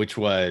 which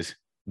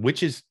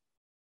is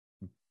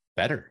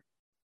better?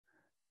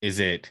 Is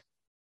it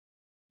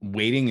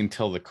waiting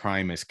until the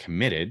crime is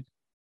committed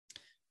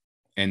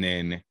and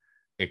then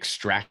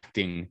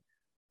extracting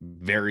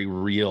very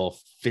real,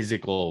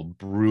 physical,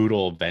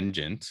 brutal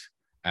vengeance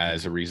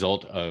as a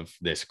result of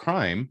this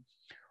crime?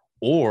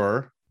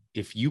 Or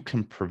if you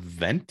can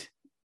prevent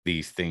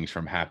these things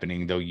from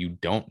happening, though you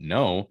don't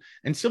know.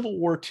 And Civil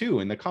War II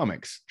in the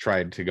comics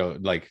tried to go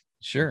like,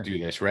 do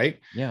this, right?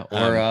 Yeah.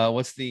 Or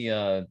what's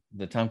the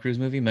Tom Cruise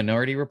movie,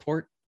 Minority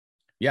Report?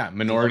 Yeah,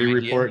 Minority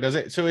Report does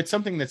it. So it's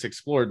something that's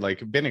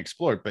been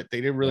explored, but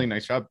they did a really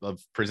nice job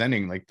of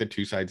presenting like the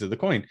two sides of the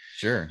coin.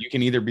 Sure. You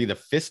can either be the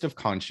fist of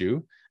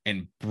Khonshu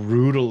and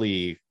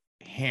brutally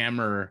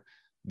hammer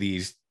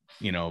these,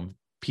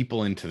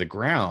 people into the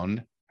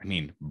ground. I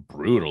mean,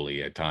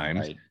 brutally at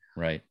times.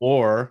 Right.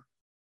 Or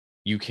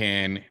you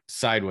can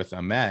side with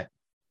Ammit,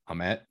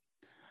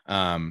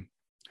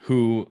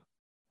 who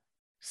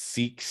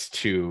seeks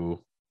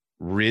to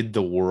rid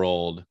the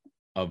world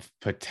of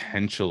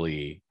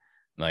potentially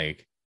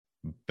like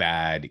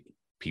bad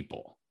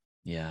people.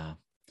 Yeah.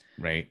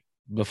 Right.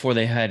 Before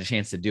they had a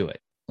chance to do it.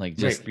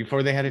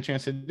 Before they had a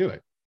chance to do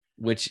it.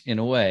 Which in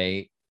a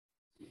way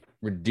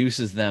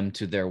reduces them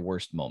to their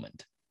worst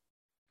moment.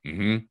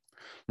 Mm-hmm.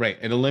 Right.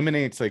 It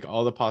eliminates like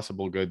all the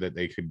possible good that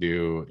they could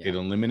do. Yeah. It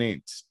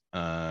eliminates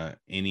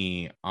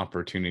any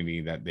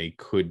opportunity that they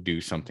could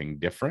do something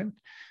different,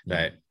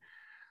 that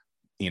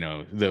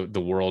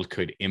the world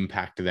could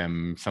impact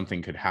them,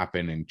 something could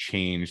happen and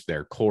change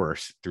their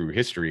course through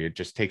history. It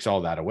just takes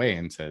all that away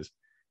and says,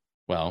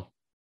 well,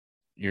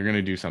 you're going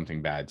to do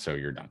something bad, so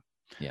you're done.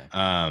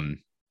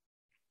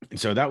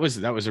 So that was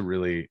a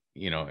really,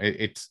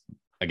 it's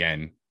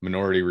again,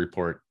 Minority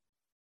Report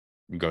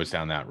goes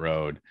down that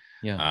road.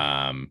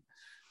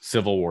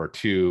 Civil War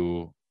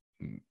II,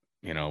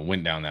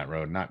 went down that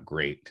road. Not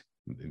great,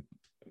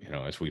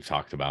 as we've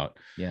talked about.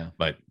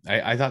 But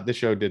I thought the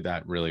show did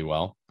that really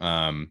well.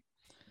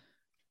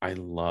 I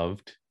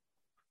loved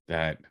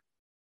that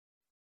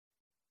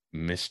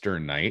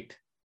Mr. Knight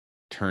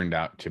turned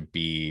out to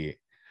be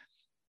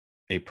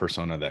a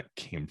persona that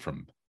came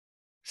from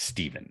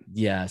Steven.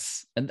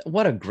 Yes. And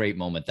what a great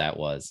moment that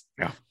was.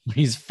 Yeah.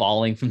 He's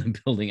falling from the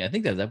building. I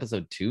think that was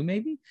episode 2,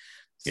 maybe.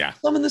 Yeah.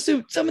 Summon the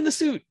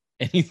suit.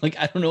 And he's like,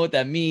 I don't know what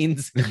that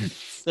means.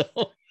 So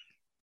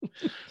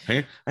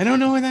I don't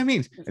know what that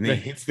means. And then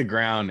he hits the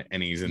ground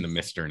and he's in the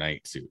Mr.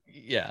 Knight suit.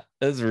 Yeah.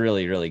 That was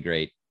really, really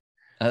great.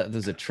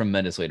 There's a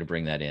tremendous way to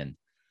bring that in.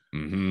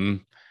 Mm-hmm.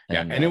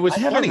 Yeah. And it was I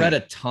haven't read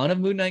a ton of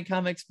Moon Knight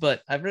comics,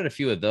 but I've read a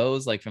few of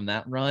those, like from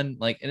that run.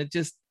 Like, and it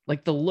just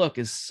like the look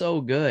is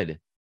so good.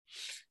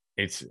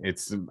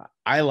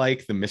 I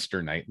like the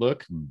Mr. Knight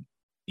look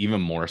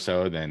even more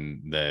so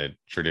than the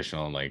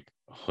traditional like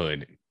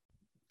hood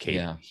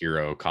cape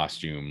hero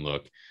costume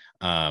look.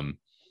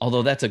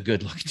 Although that's a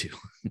good look too.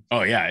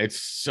 Oh yeah,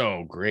 it's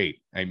so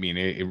great. I mean,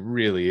 it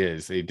really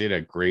is. They did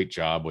a great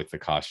job with the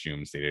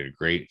costumes. They did a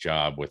great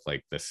job with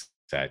like the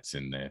sets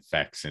and the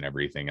effects and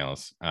everything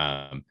else.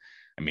 I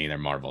mean, they're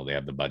Marvel. They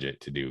have the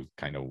budget to do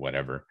kind of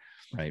whatever.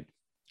 Right.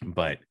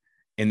 But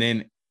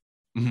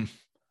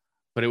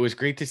it was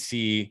great to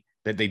see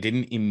that they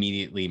didn't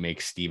immediately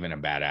make Steven a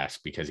badass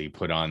because he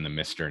put on the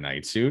Mr.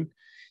 Knight suit.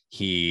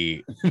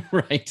 He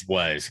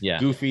was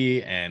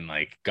goofy and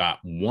like got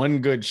one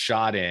good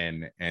shot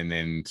in and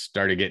then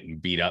started getting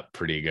beat up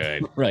pretty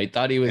good. Right.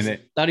 Thought he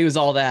was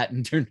all that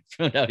and turned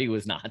out he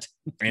was not.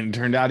 And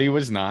turned out he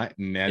was not.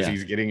 And as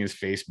he's getting his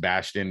face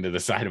bashed into the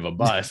side of a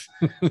bus,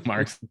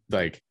 Mark's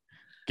like,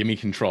 give me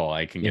control.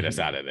 I can get us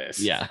out of this.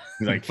 Yeah.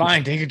 He's like,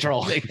 fine, take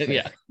control.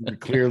 Yeah. We're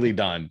clearly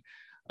done.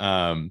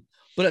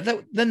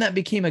 But then that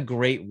became a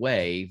great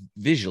way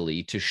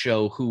visually to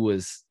show who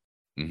was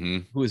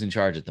in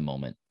charge at the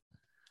moment.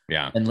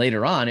 Yeah. And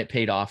later on, it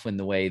paid off in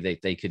the way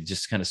that they could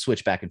just kind of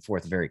switch back and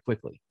forth very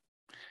quickly.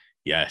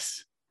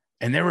 Yes.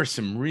 And there were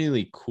some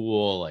really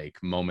cool like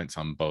moments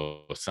on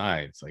both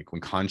sides. Like when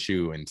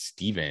Khonshu and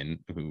Steven,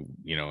 who,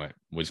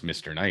 was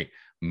Mr. Knight,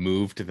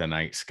 moved to the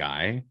night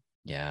sky.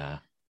 Yeah.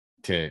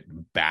 To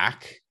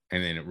back.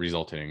 And then it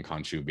resulted in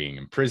Khonshu being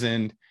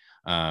imprisoned.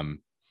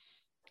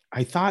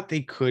 I thought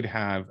they could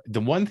have,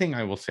 the one thing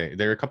I will say,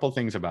 there are a couple of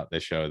things about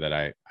this show that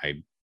I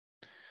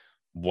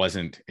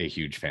wasn't a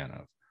huge fan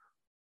of.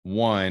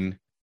 One,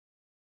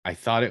 I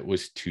thought it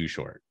was too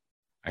short.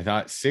 I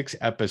thought 6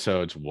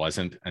 episodes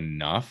wasn't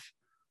enough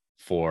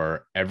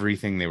for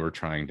everything they were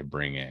trying to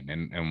bring in.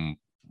 And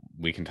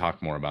we can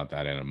talk more about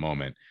that in a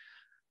moment.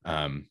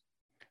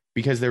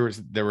 Because there was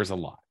a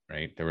lot,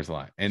 right? There was a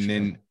lot. And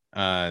then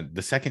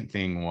the second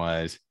thing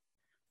was,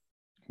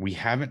 we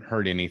haven't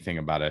heard anything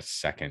about a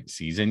second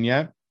season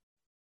yet.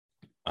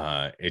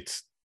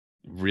 It's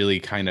really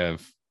kind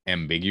of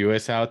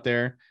ambiguous out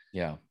there.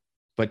 Yeah.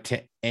 But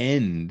to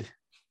end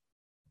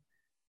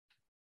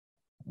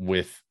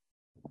with,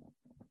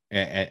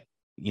 in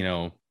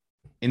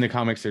the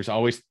comics, there's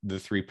always the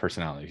 3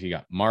 personalities. You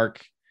got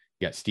Mark,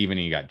 you got Steven,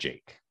 and you got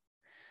Jake.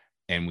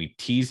 And we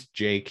teased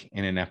Jake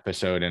in an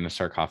episode in a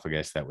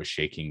sarcophagus that was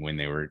shaking when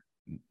they were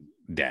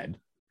dead.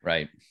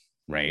 Right.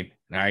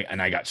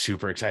 And I got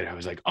super excited. I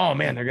was like, oh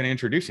man, they're going to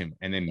introduce him.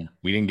 And then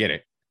we didn't get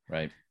it.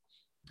 Right.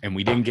 And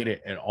we didn't get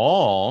it at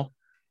all,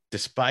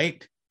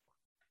 despite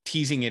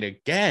teasing it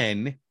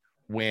again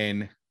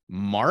when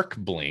Mark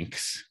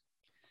blinks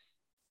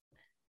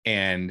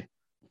and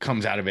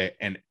comes out of it.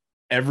 And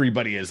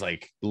everybody is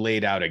like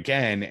laid out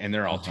again. And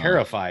they're all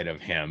terrified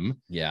of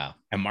him. Yeah.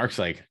 And Mark's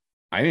like,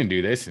 I didn't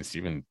do this. And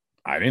Steven,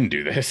 I didn't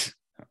do this.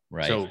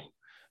 Right. So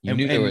you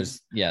knew there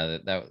was,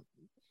 that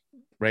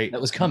right.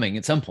 That was coming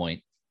at some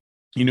point.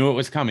 You knew it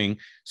was coming.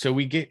 So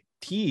we get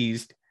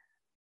teased,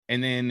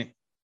 and then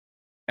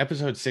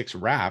episode 6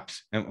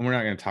 wraps, and we're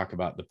not going to talk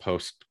about the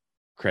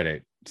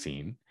post-credit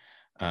scene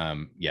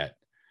yet.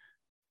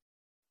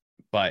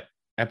 But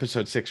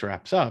episode 6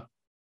 wraps up,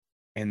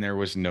 and there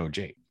was no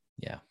Jake.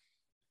 Yeah.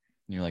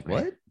 And you're like,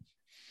 what?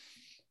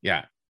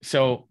 Yeah.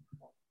 So,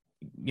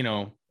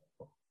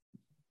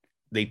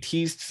 they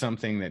teased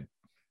something that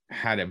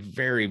had a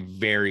very,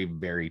 very,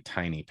 very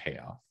tiny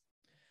payoff.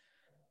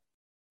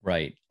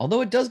 Right.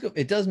 Although it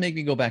does make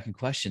me go back and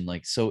question,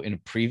 like, so in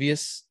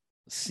previous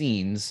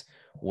scenes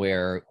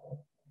where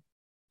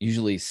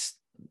usually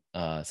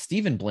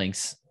Steven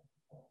blinks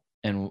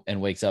and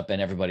wakes up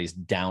and everybody's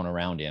down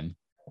around him,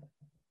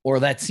 or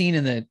that scene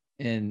in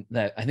in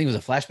that, I think it was a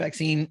flashback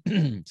scene,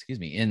 excuse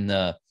me, in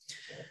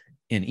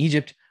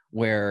Egypt,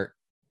 where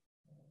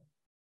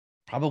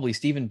probably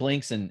Stephen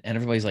blinks and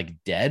everybody's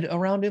like dead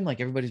around him,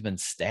 like everybody's been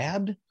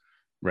stabbed.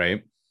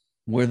 Right.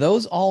 Were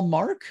those all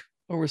Mark,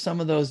 or were some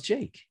of those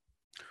Jake?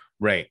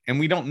 Right. And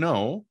we don't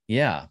know.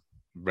 Yeah.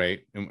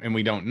 Right. And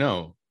we don't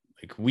know.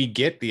 Like, we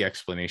get the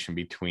explanation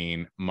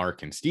between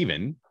Mark and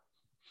Stephen,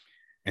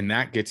 and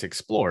that gets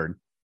explored.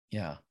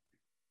 Yeah.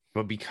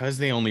 But because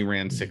they only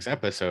ran 6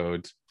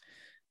 episodes,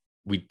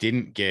 we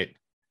didn't get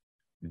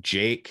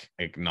Jake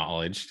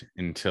acknowledged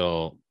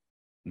until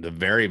the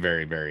very,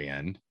 very, very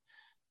end.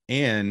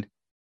 And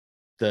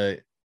I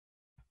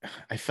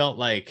felt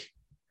like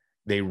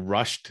they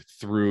rushed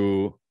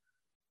through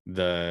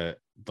the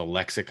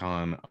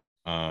lexicon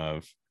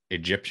of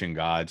Egyptian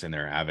gods and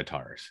their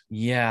avatars.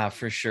 Yeah,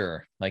 for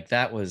sure. Like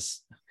that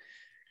was,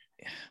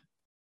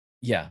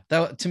 yeah,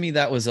 that to me,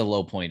 that was a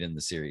low point in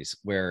the series,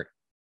 where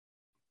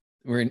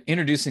we're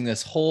introducing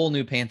this whole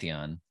new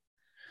pantheon,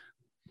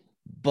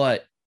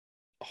 but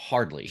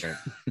hardly.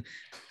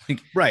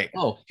 Like, right.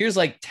 Oh, here's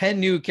like 10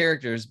 new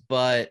characters,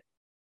 but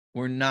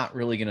we're not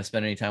really going to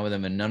spend any time with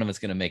them, and none of it's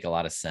going to make a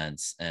lot of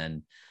sense.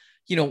 And,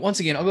 once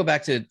again, I'll go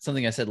back to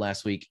something I said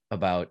last week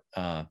about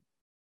Doctor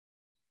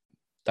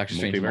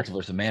Strange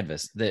Multiverse of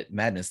Madness,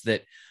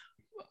 that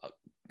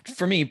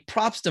for me,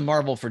 props to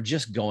Marvel for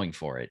just going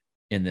for it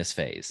in this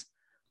phase.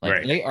 Like,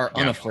 right. They are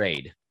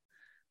unafraid.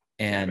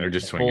 And they're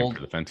just swinging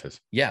for the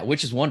fences. Yeah,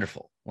 which is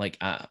wonderful. Like,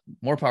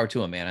 more power to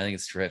them, man. I think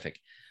it's terrific.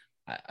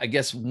 I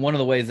guess one of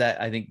the ways that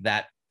I think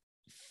that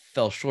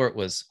fell short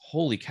was,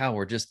 holy cow,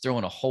 we're just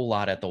throwing a whole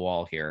lot at the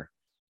wall here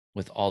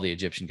with all the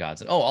Egyptian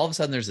gods. And all of a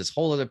sudden there's this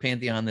whole other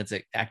pantheon that's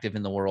active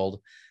in the world.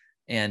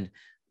 And,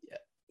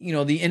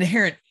 the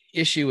inherent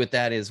issue with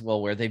that is,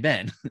 well, where have they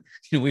been?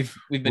 We've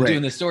been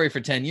doing this story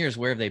for 10 years.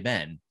 Where have they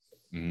been?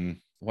 Mm-hmm.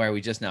 Why are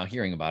we just now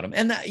hearing about them?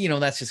 And that,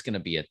 that's just going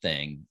to be a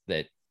thing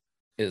that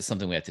is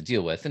something we have to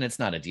deal with. And it's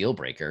not a deal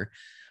breaker,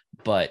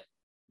 but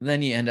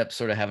then you end up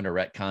sort of having to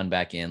retcon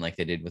back in like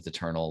they did with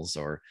Eternals,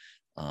 or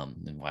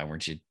and why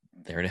weren't you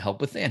there to help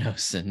with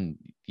Thanos? And,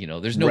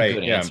 there's no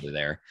good answer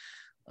there.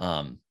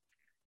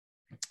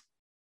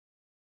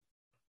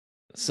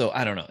 So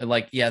I don't know.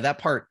 Like, that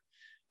part,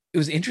 it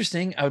was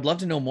interesting. I would love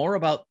to know more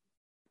about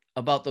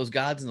those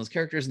gods and those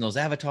characters and those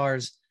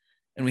avatars.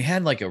 And we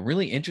had like a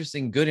really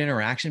interesting, good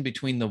interaction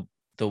between the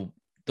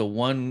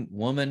one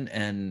woman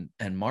and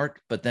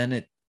Mark, but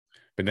then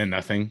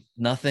nothing.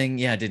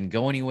 Yeah. It didn't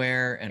go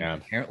anywhere. And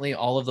apparently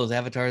all of those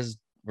avatars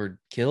were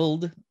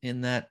killed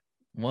in that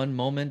one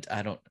moment.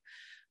 I don't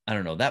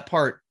know. That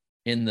part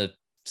in the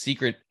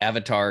secret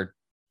avatar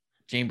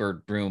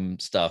chamber room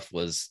stuff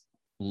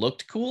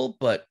looked cool,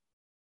 but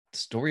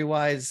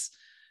story-wise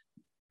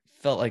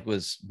felt like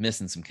was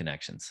missing some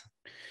connections.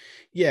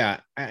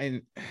 Yeah.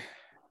 And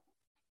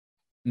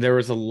there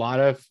was a lot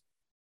of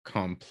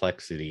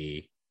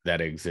complexity that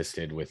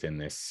existed within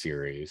this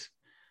series.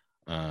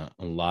 A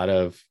lot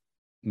of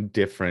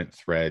different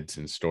threads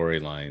and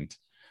storylines,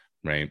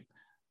 right?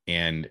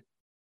 And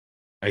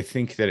I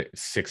think that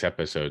 6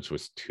 episodes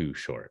was too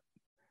short.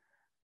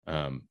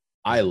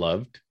 I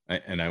loved,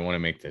 and I want to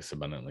make this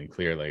abundantly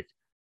clear, like,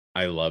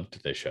 I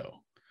loved the show.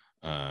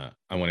 I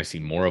want to see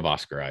more of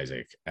Oscar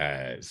Isaac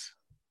as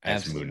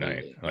Moon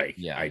Knight. Like,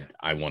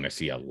 I want to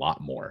see a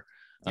lot more.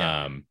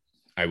 Yeah.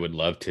 I would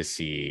love to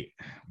see,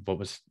 what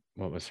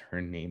was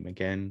her name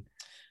again?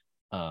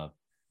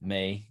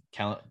 May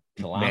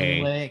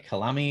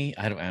Calamy.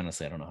 I don't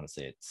know how to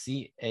say it.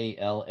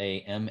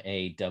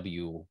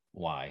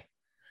 Calamawy.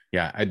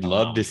 Yeah, I'd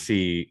love to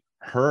see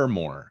her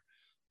more,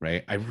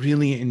 right? I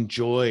really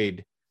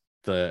enjoyed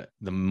the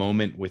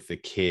moment with the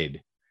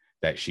kid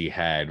that she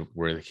had,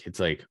 where the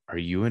kid's like, "Are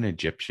you an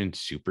Egyptian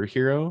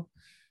superhero?"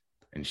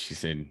 And she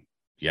said,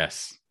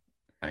 "Yes,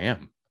 I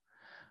am."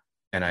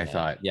 And I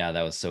thought,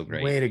 that was so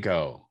great. Way to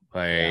go.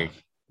 Like,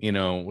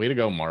 way to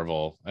go,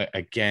 Marvel.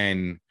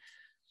 Again,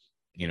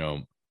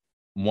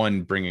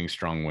 one, bringing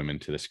strong women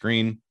to the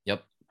screen.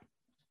 Yep.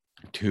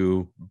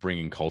 2,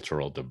 bringing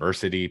cultural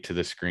diversity to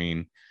the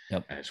screen.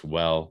 Yep. As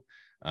well.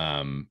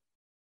 I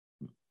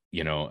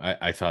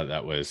thought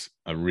that was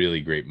a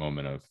really great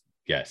moment of,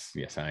 yes,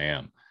 I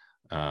am.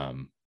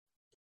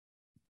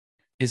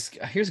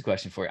 Here's a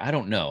question for you. I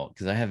don't know,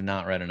 because I have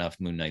not read enough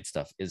Moon Knight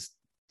stuff. Is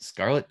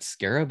Scarlet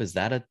Scarab, is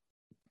that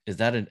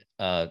an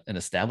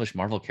established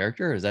Marvel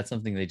character, or is that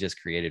something they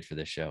just created for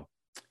this show?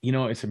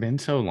 It's been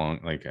so long.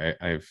 Like,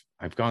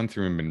 I've gone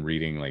through and been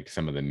reading like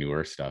some of the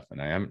newer stuff,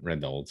 and I haven't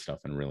read the old stuff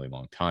in a really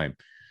long time.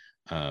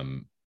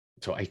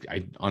 So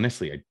I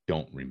honestly, I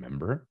don't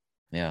remember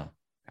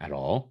at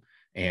all.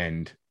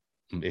 And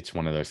it's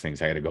one of those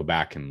things I got to go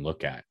back and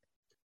look at.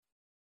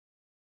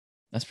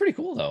 That's pretty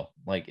cool though.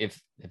 Like,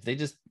 if they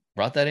just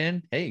brought that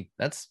in, hey,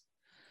 that's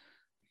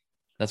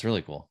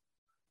really cool.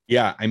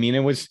 Yeah. I mean, it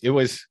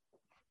was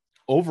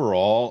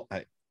overall,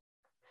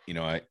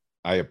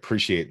 I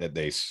appreciate that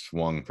they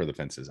swung for the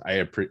fences.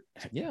 I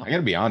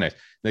gotta be honest.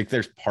 Like,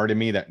 there's part of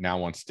me that now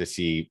wants to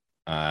see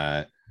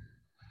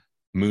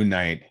Moon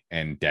Knight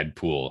and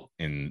Deadpool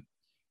in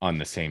on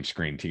the same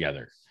screen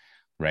together,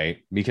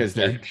 right? Because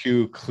they're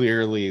two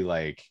clearly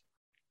like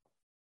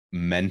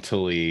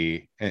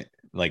mentally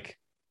like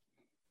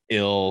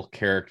ill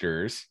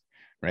characters,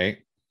 right?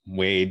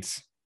 We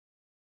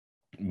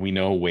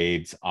know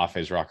Wade's off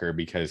his rocker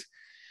because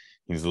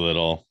he's a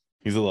little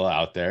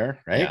out there,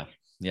 right?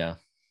 Yeah.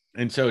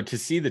 And so to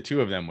see the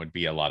two of them would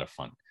be a lot of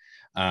fun.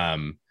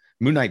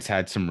 Moon Knight's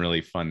had some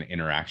really fun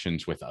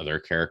interactions with other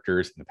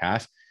characters in the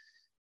past.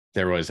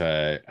 There was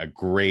a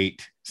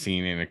great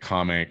scene in a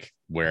comic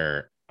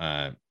where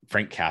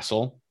Frank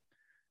Castle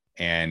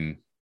and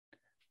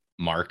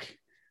Mark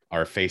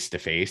are face to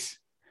face,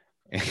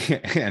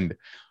 and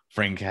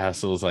Frank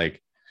Castle's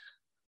like,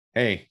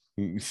 "Hey,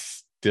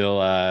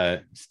 still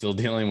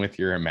dealing with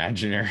your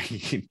imaginary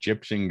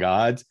Egyptian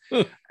gods?"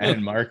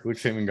 And Mark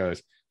looks at him and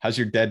goes, "How's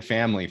your dead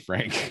family,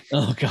 Frank?"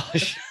 Oh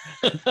gosh.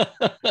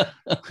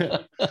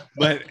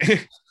 But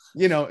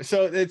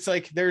so it's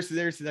like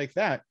there's like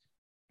that.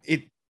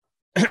 It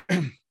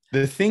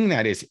the thing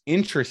that is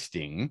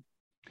interesting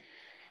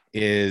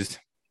is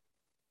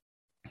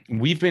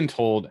we've been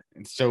told,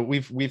 so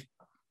we've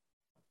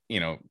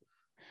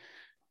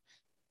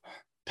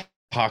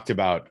talked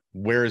about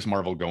where is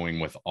Marvel going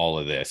with all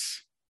of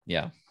this.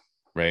 Yeah.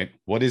 Right.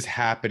 What is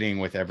happening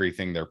with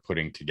everything they're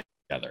putting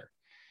together?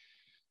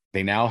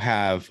 They now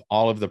have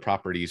all of the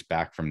properties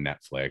back from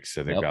Netflix.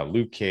 So they've got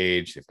Luke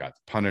Cage, they've got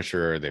the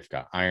Punisher, they've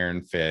got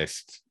Iron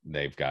Fist,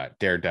 they've got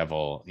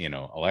Daredevil,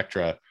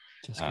 Elektra,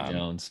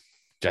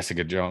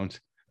 Jessica Jones.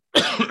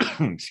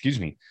 Excuse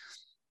me.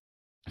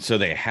 So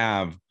they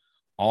have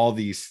all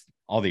these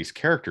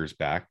characters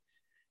back.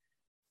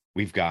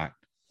 We've got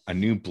a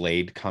new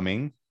Blade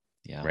coming.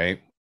 Yeah. Right.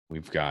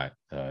 We've got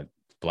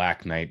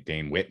Black Knight,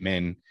 Dane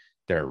Whitman.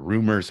 There are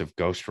rumors of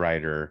Ghost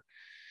Rider.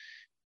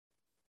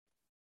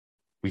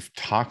 We've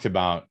talked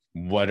about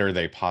what are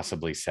they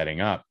possibly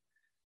setting up.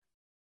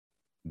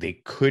 They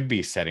could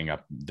be setting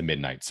up the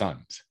Midnight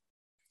Suns,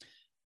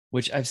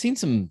 which I've seen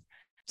some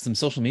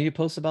social media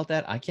posts about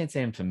that. I can't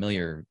say I'm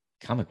familiar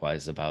comic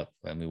wise about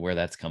where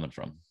that's coming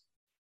from.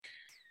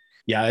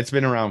 Yeah, it's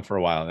been around for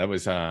a while. That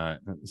was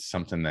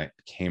something that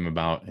came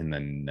about in the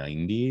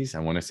 90s. I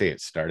want to say it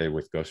started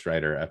with Ghost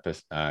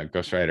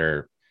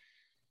Rider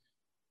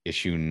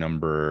issue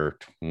number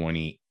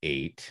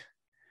 28.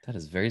 That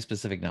is very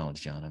specific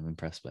knowledge, John. I'm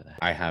impressed by that.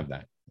 I have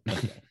that.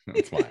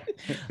 That's why.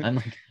 I'm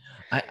like,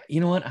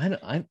 you know what?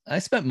 I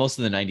spent most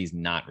of the 90s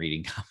not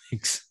reading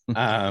comics.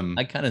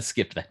 I kind of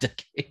skipped that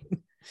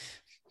decade.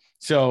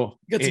 So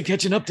got some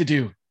catching up to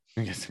do.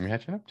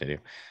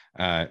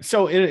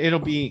 So it'll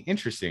be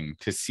interesting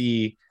to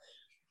see,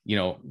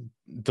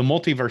 the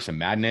Multiverse of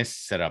Madness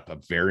set up a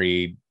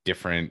very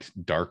different,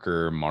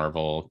 darker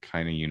Marvel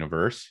kind of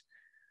universe,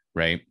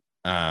 right?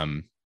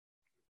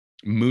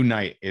 Moon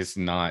Knight is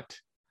not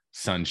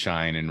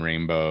sunshine and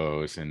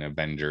rainbows and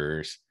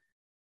Avengers,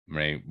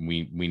 right?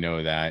 We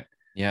know that.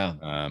 Yeah.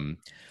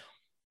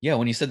 Yeah.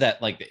 When you said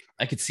that, like,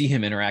 I could see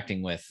him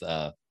interacting with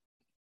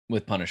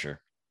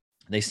Punisher.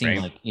 They seem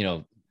right?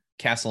 Like,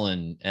 Castle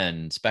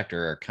and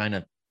Spectre are kind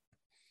of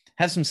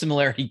have some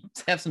similar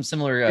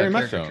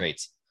character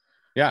traits.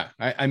 Yeah.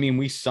 I mean,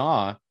 we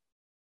saw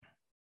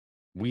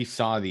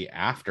the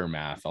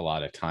aftermath a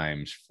lot of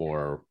times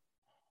for,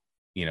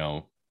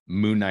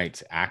 Moon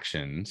Knight's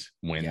actions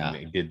when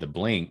they did the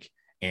blink,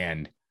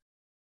 and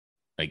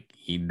like,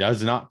 he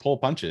does not pull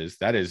punches.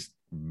 That is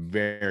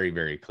very,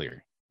 very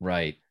clear.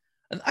 Right.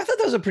 And I thought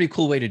that was a pretty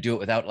cool way to do it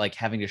without like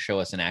having to show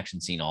us an action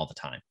scene all the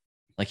time.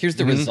 Like, here's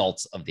the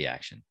results of the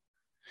action.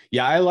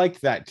 Yeah, I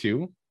liked that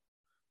too.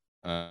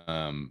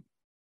 Because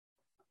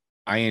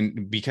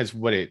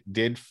what it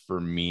did for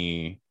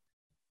me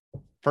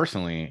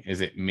personally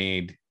is it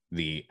made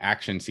the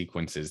action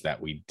sequences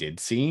that we did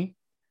see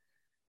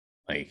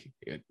like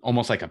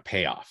almost like a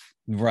payoff.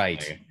 Right.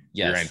 Like,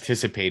 yes. You're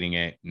anticipating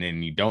it, and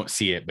then you don't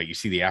see it, but you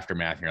see the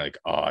aftermath, and you're like,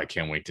 oh, I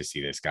can't wait to see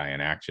this guy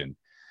in action.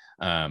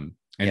 And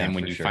then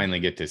when you finally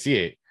get to see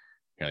it,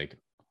 you're like,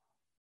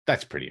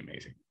 that's pretty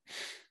amazing.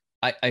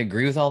 I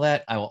agree with all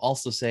that. I will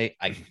also say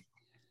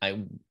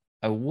I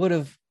would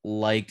have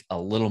liked a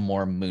little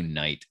more Moon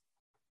Knight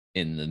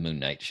in the Moon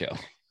Knight show.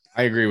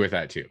 I agree with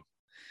that too.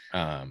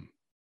 I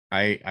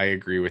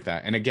agree with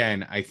that. And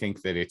again, I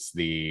think that it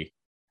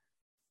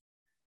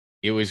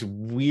was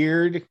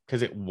weird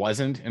because it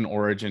wasn't an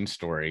origin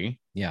story.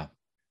 Yeah.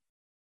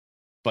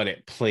 But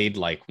it played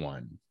like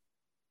one,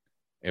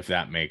 if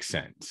that makes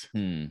sense.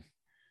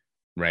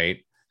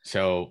 Right.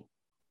 So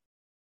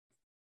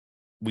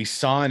we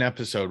saw in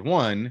episode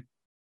 1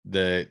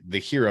 the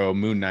hero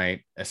Moon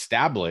Knight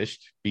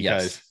established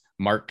because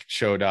Mark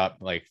showed up.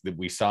 Like,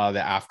 we saw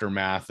the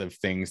aftermath of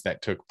things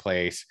that took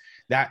place.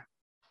 That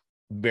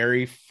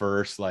very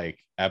first like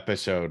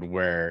episode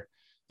where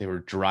they were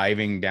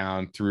driving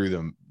down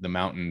through the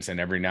mountains, and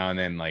every now and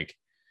then like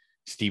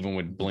Steven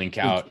would blink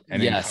out and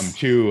then come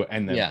to,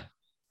 and then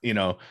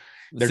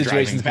they're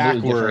driving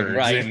backwards,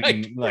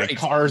 right?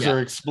 Cars are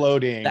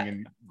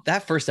exploding.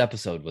 That first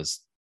episode was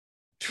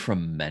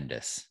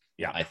tremendous.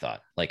 Yeah, I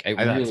thought. Like, it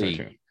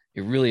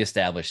really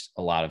established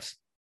a lot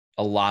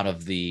a lot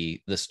of the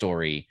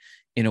story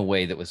in a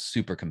way that was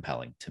super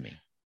compelling to me.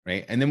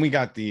 Right. And then we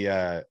got the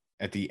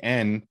at the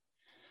end,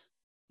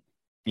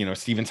 you know,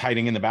 Steven's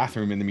hiding in the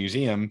bathroom in the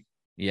museum.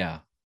 Yeah.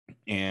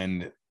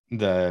 And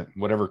the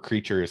whatever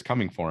creature is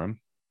coming for him,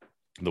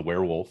 the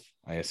werewolf,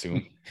 I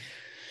assume.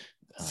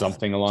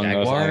 Something along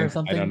those lines.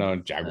 I don't know.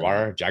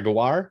 Jaguar.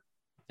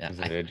 Yeah, is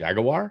it a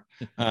jaguar?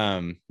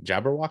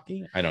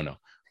 Jabberwocky? I don't know.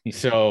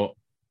 So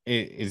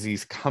is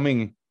he's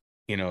coming,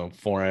 you know,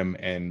 for him,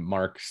 and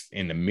Mark's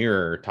in the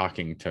mirror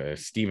talking to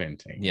Steven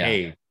saying,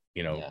 hey,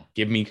 you know,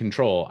 give me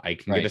control. I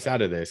can get us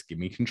out of this. Give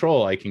me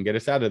control. I can get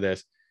us out of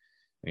this.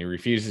 And he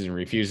refuses and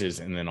refuses.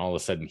 And then all of a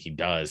sudden he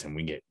does. And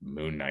we get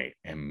Moon Knight.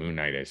 And Moon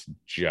Knight is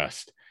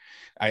just,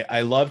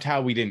 I loved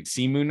how we didn't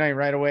see Moon Knight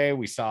right away.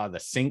 We saw the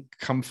sink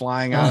come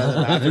flying out of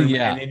the bathroom.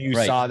 And then you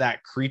saw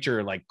that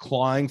creature like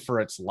clawing for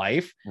its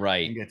life.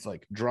 Right. And gets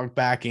like drugged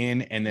back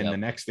in. And then the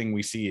next thing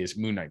we see is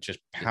Moon Knight just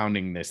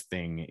pounding this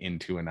thing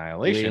into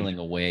annihilation. Wailing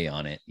away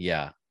on it.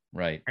 Yeah.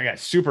 Right. I got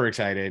super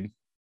excited.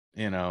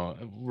 You know,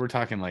 we're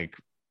talking like,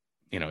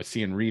 you know,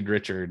 seeing Reed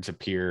Richards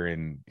appear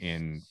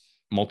in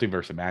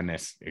Multiverse of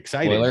Madness.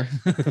 Excited.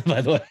 Spoiler,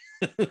 by the way.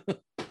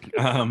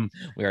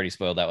 We already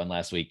spoiled that one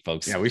last week,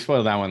 folks. Yeah, we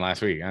spoiled that one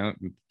last week.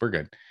 We're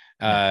good.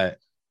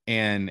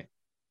 And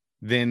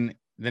then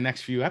the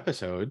next few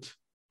episodes,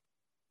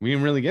 we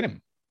didn't really get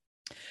him.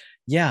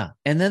 Yeah.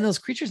 And then those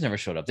creatures never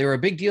showed up. They were a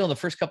big deal in the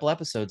first couple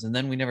episodes, and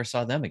then we never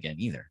saw them again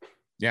either.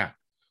 Yeah.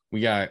 We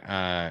got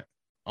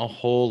a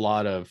whole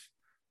lot of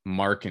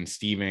Mark and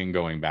Steven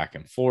going back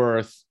and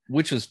forth,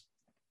 which was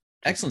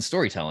excellent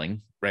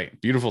storytelling.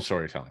 Right. Beautiful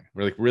storytelling.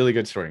 Really, really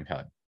good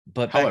storytelling.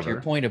 But back to your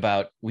point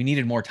about we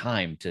needed more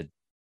time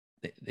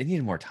they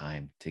needed more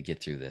time to get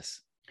through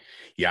this.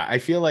 Yeah. I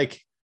feel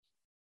like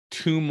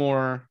 2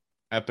 more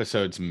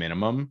episodes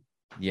minimum.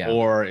 Yeah.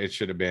 Or it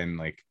should have been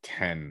like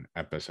 10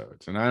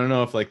 episodes. And I don't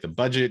know if like the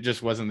budget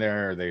just wasn't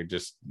there, or they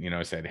just, you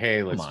know, said,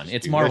 hey, let's come on.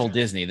 It's Marvel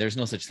Disney. There's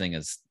no such thing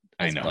as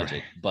I know,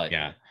 budget. right? But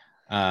yeah.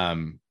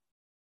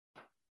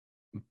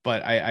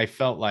 But I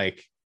felt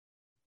like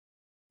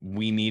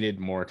we needed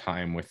more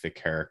time with the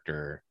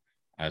character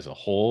as a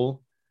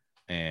whole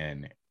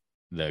and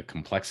the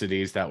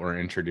complexities that were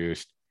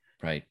introduced.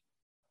 Right.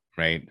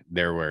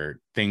 There were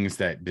things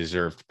that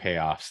deserved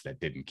payoffs that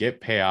didn't get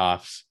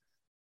payoffs.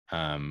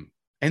 And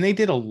they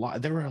did a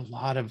lot. There were a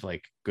lot of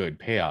like good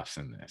payoffs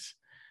in this.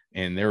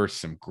 And there was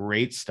some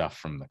great stuff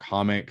from the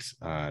comics,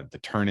 the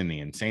turn in the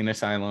insane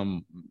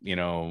asylum, you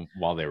know,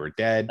 while they were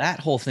dead. That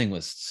whole thing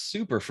was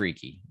super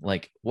freaky.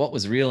 Like what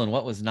was real and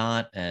what was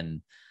not.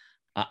 And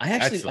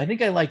I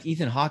think I like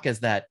Ethan Hawke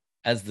as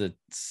the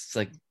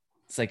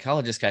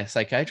psychologist guy,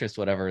 psychiatrist,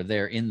 whatever,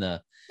 there in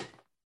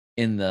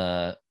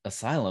the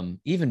asylum,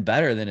 even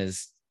better than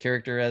his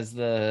character as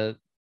the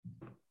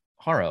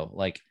Harrow.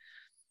 Like,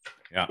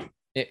 yeah.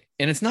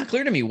 And it's not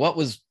clear to me what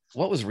was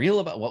real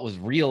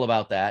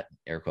about that,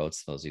 air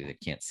quotes, those of you that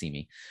can't see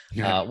me,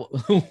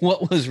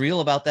 what was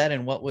real about that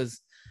and what was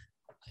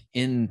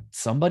in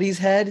somebody's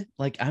head.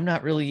 Like, I'm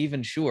not really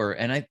even sure.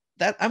 And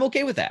I'm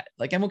okay with that.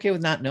 Like, I'm okay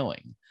with not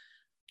knowing.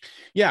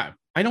 Yeah.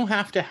 I don't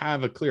have to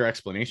have a clear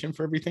explanation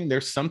for everything.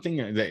 There's something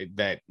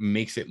that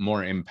makes it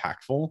more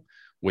impactful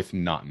with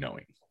not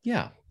knowing.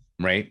 Yeah.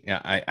 Right.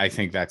 Yeah. I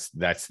think that's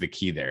the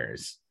key there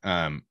is,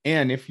 and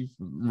if you've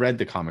read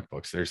the comic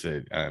books, there's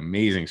an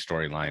amazing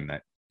storyline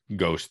that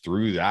goes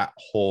through that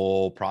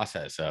whole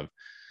process of,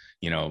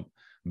 you know,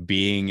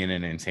 being in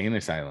an insane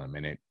asylum.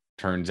 And it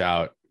turns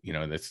out, you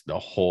know, that's the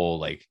whole,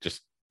 like,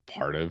 just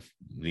part of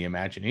the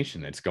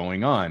imagination that's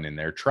going on, and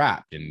they're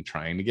trapped and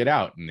trying to get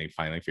out, and they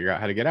finally figure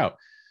out how to get out.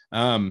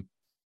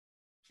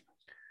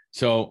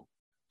 So,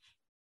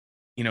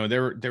 you know,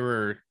 there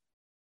were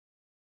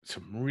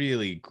some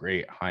really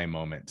great high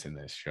moments in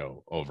this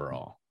show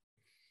overall.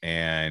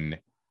 And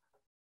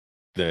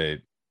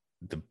the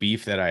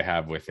beef that I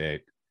have with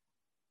it,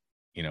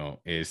 you know,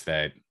 is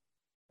that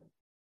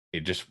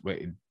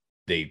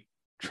they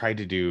tried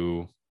to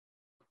do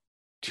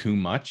too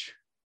much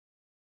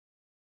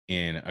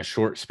in a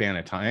short span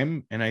of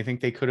time. And I think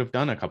they could have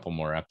done a couple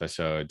more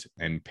episodes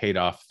and paid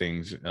off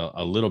things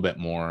a little bit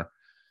more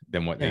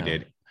than what they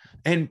did.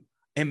 And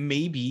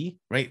maybe,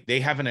 right,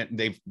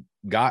 they've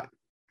got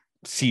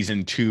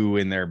season 2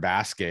 in their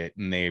basket,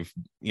 and they've,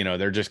 you know,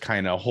 they're just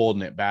kind of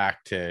holding it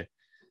back to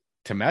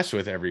mess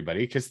with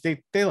everybody, because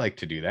they like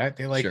to do that.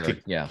 They like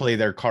to play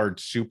their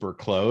cards super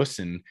close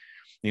and,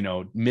 you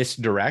know,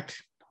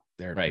 misdirect.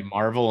 They're right.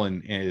 Marvel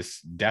and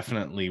is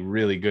definitely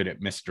really good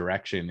at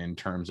misdirection in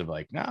terms of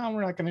like, no,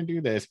 we're not going to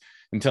do this,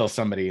 until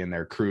somebody in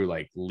their crew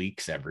like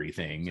leaks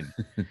everything.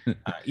 And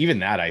even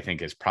that, I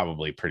think, is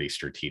probably pretty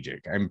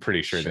strategic. I'm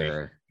pretty sure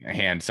they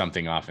hand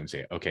something off and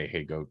say, okay,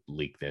 hey, go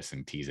leak this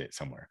and tease it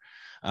somewhere.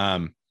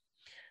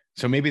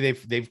 So maybe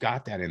they've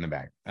got that in the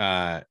bag.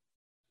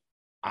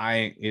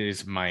 It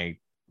is my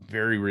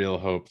very real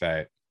hope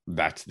that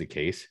that's the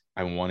case.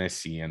 I want to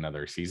see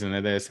another season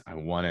of this. I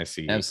want to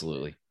see.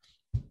 Absolutely.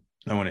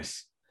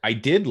 I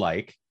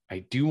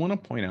do want to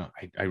point out,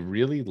 I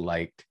really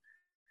liked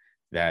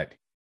that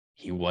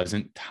he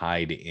wasn't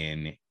tied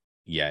in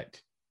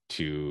yet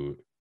to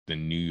the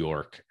New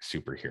York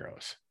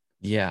superheroes.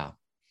 Yeah.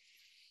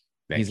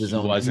 That He's his he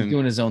own, he's wasn't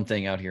doing his own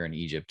thing out here in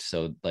Egypt.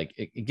 So like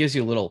it gives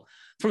you a little,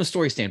 from a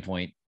story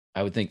standpoint,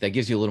 I would think that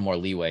gives you a little more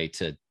leeway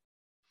to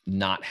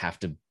not have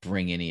to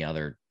bring any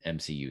other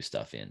MCU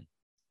stuff in.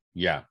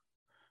 Yeah.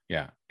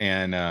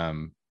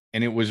 And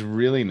it was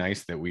really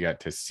nice that we got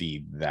to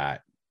see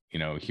that, you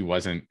know, he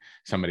wasn't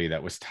somebody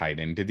that was tied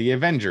into the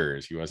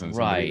Avengers. He wasn't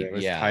somebody that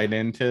was tied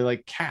into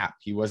like Cap.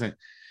 He wasn't,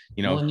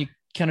 you know. Well, and you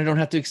kind of don't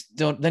have to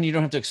then you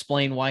don't have to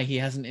explain why he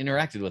hasn't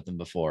interacted with them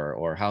before,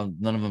 or how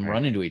none of them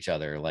run into each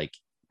other. Like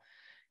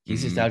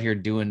he's just out here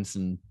doing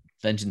some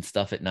vengeance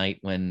stuff at night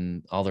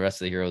when all the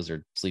rest of the heroes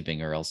are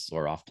sleeping or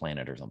off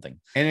planet or something.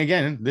 And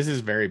again, this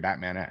is very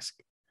Batman-esque.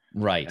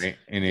 Right.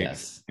 In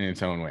its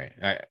own way.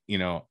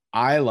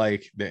 I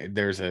like that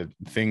there's a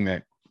thing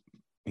that,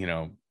 you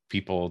know,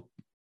 people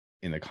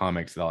in the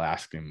comics, they'll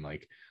ask him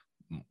like,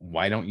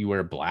 why don't you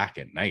wear black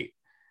at night?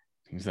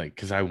 He's like,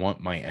 because I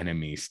want my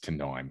enemies to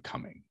know I'm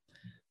coming.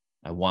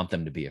 I want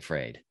them to be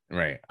afraid.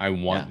 Right. I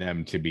want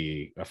them to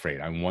be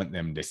afraid. I want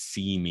them to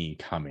see me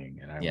coming,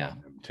 and I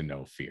want them to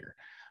know fear,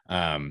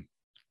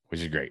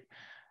 which is great.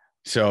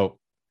 So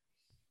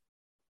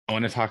I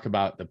want to talk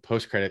about the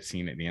post-credit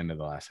scene at the end of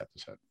the last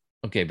episode.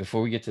 Okay,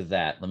 before we get to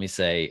that, let me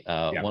say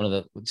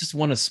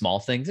one of small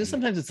things. And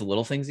sometimes it's the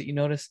little things that you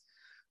notice.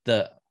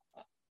 The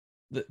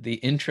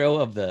intro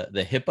of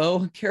the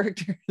hippo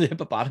character, the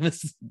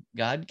hippopotamus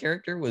god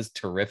character, was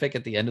terrific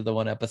at the end of the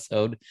one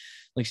episode.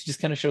 Like she just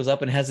kind of shows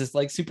up and has this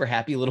like super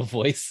happy little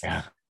voice.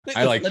 Yeah,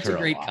 I like such a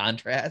great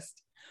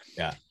contrast.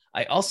 Yeah,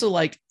 I also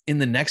like in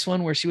the next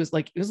one where she was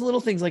like, it was little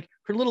things like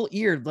her little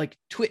ear like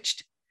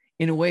twitched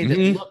in a way that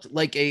looked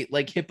like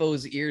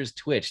hippo's ears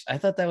twitched. I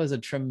thought that was a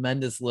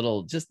tremendous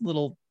just a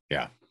little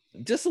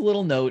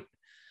note.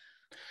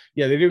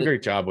 Yeah, they do a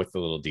great job with the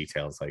little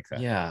details like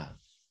that. Yeah.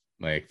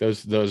 Like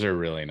those are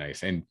really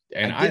nice. And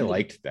I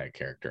liked that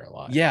character a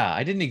lot. Yeah,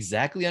 I didn't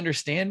exactly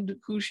understand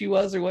who she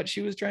was or what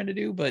she was trying to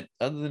do, but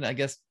other than, I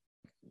guess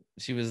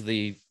she was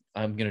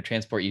I'm going to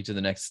transport you to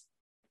the next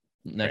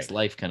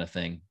life kind of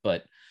thing.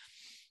 But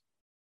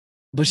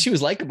she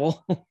was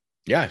likable.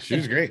 Yeah, she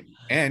was great.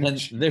 And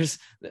there's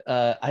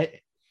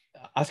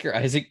Oscar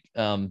Isaac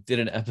did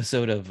an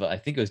episode of I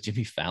think it was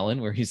Jimmy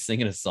Fallon where he's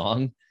singing a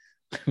song.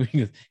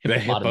 The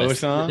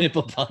hippopotamus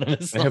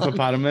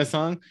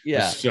song.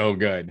 Yeah, so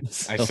good.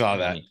 I saw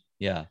that.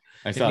 Yeah,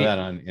 I saw that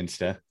on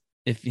Insta.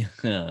 If you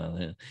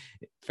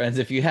friends,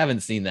 if you haven't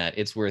seen that,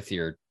 it's worth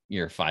your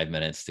 5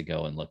 minutes to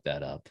go and look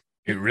that up.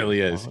 It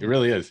really is. It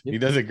really is. He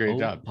does a great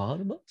job.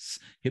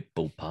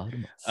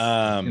 Hippopotamus.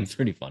 It's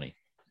pretty funny.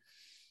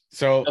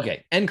 So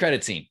okay, end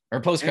credit scene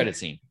or post credit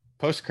scene.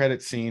 Post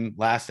credit scene.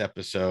 Last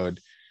episode,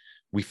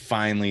 we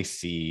finally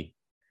see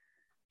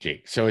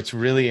Jake. So it's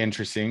really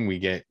interesting. We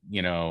get,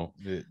 you know,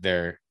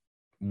 they're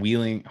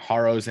wheeling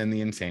Harrow's in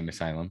the insane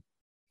asylum.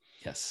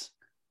 Yes.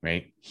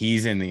 Right.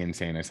 He's in the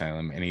insane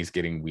asylum and he's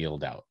getting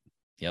wheeled out.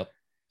 Yep.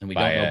 And we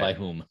don't know by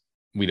whom.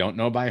 We don't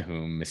know by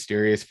whom.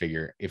 Mysterious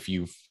figure. If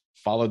you've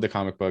followed the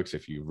comic books,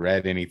 if you've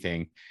read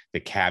anything, the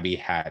cabbie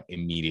hat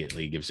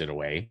immediately gives it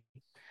away.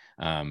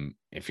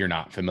 If you're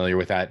not familiar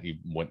with that, you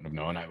wouldn't have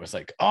known. I was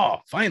like, oh,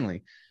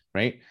 finally.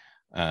 Right.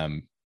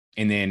 And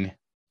then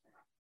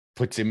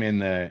puts him in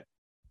the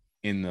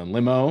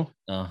limo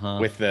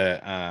with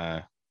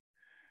the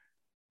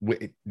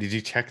did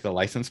you check the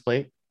license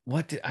plate?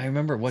 What did I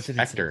remember? What did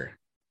Spectre? It say?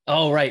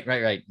 Oh,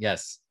 right.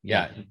 Yes.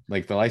 Yeah.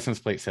 Like the license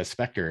plate says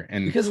Spectre.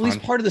 And because at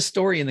least part of the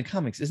story in the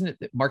comics, isn't it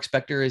that Mark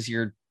Spector is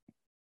your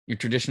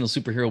traditional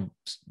superhero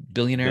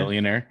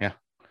billionaire? Yeah.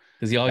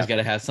 Because you always got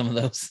to have some of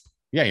those.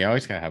 Yeah, you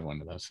always got to have one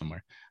of those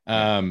somewhere.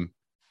 And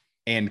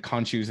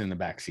Khonshu's in the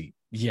back seat.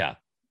 Yeah.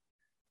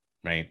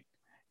 Right.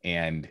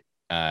 And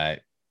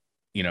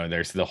you know,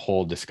 there's the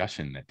whole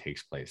discussion that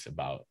takes place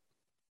about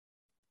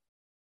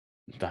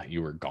thought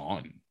you were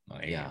gone.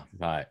 Like,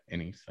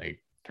 and he's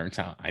like, turns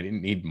out I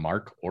didn't need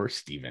Mark or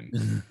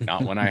Steven.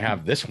 Not when I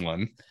have this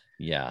one.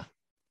 Yeah.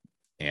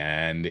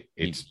 And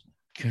it's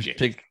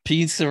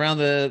peeks around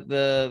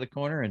the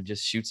corner and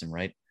just shoots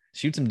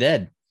him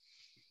dead.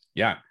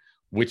 Yeah.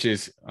 Which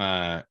is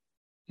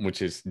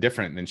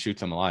different than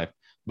shoots him alive.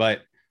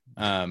 But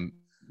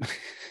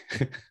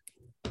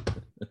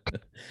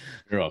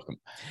you're welcome.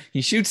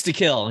 He shoots to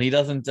kill. He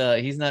doesn't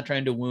he's not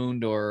trying to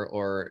wound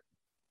or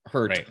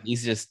hurt. Right.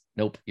 He's just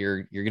nope,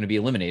 you're going to be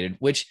eliminated,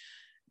 which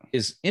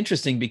is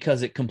interesting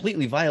because it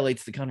completely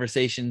violates the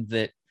conversation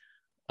that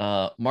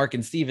Mark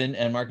and Steven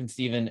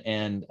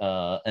and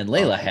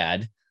Layla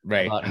had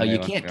about how you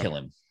can't kill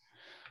him.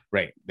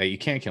 Right, that you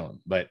can't kill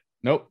him. But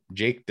nope,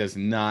 Jake does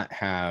not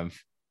have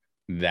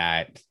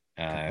that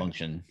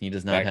function. He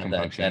does not have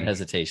that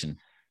hesitation.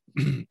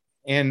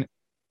 And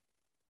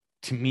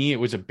to me, it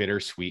was a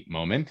bittersweet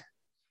moment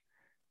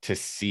to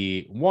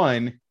see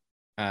one.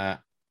 I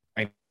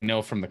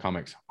know from the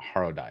comics,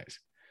 Harrow dies.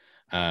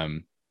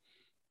 And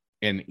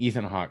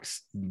Ethan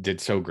Hawke's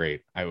did so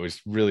great. I was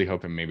really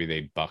hoping maybe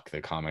they'd buck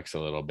the comics a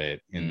little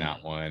bit in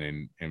that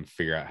one and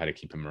figure out how to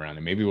keep him around.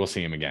 And maybe we'll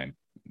see him again.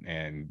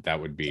 and that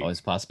would be always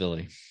a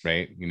possibility,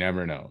 right? You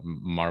never know.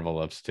 Marvel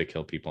loves to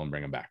kill people and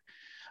bring them back.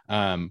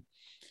 So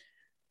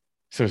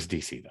is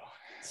DC though.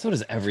 So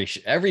does every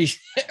every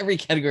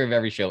category of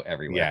every show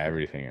everywhere. Yeah,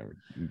 everything.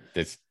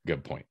 That's a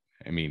good point.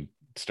 I mean,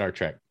 Star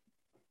Trek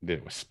did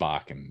it with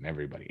Spock and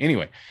everybody.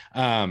 Anyway,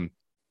 I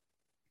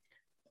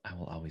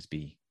will always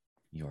be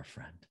your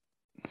friend.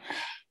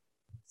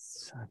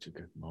 Such a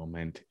good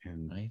moment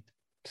in right?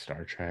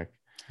 Star Trek.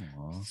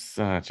 Aww.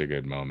 Such a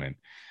good moment.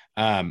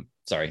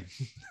 Sorry.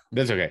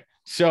 That's okay.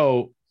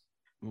 So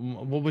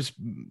what was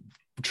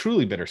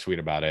truly bittersweet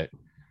about it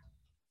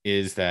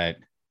is that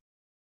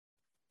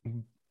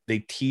they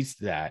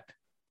teased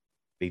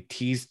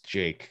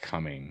Jake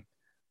coming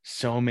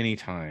so many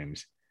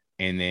times,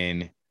 and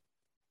then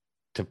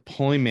to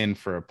pull him in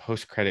for a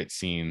post-credit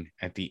scene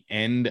at the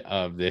end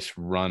of this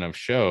run of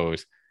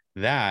shows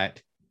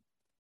that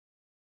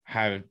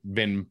have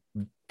been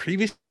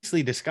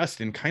previously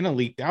discussed and kind of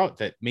leaked out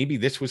that maybe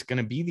this was going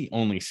to be the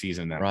only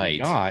season that we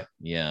got.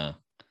 Yeah.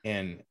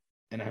 And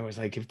I was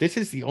like, if this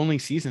is the only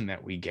season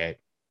that we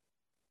get,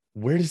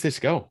 where does this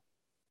go?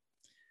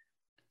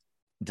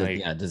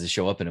 Does it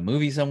show up in a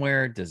movie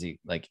somewhere? Does he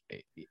like?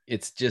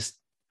 It's just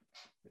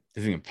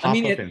does it pop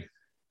up in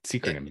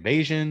Secret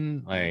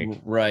Invasion?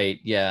 Right,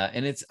 yeah,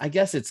 and I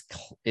guess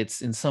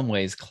it's in some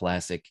ways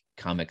classic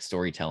comic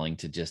storytelling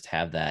to just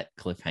have that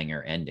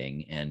cliffhanger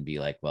ending and be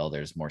like, well,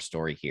 there's more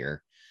story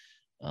here,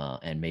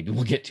 and maybe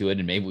we'll get to it,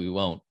 and maybe we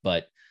won't,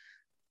 but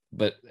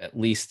at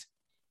least,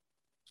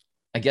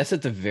 I guess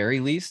at the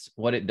very least,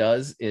 what it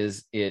does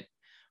is it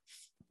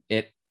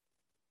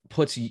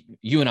puts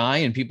you and I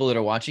and people that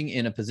are watching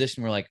in a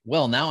position where like,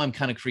 well, now I'm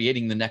kind of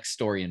creating the next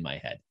story in my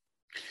head.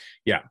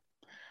 Yeah.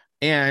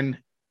 And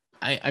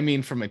I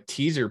mean, from a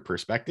teaser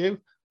perspective,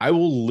 I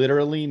will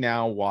literally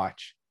now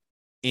watch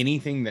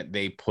anything that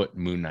they put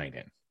Moon Knight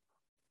in.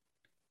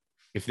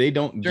 If they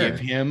don't give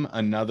him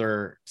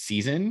another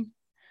season,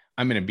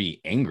 I'm going to be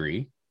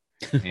angry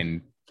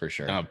and for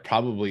sure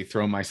probably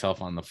throw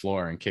myself on the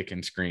floor and kick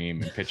and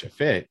scream and pitch a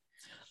fit.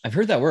 I've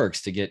heard that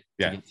works to get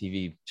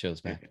TV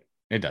shows back.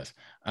 It does.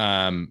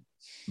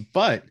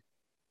 But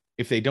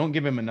if they don't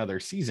give him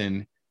another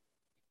season,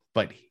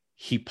 but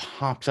he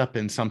pops up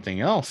in something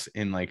else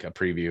in like a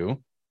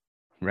preview,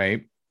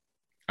 right?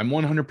 I'm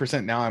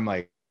 100% now. I'm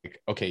like,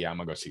 okay, yeah, I'm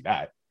gonna go see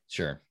that.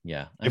 Sure.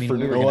 Yeah. If for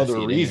no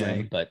other reason,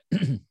 anyway, but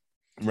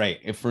right.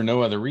 If for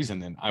no other reason,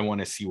 then I want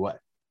to see what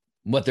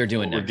they're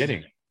doing next. We're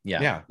getting.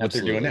 Yeah. What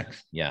they're doing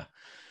next. Yeah.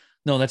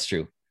 No, that's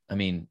true. I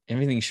mean,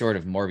 everything short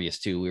of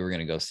Morbius 2, we were going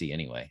to go see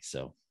anyway.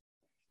 So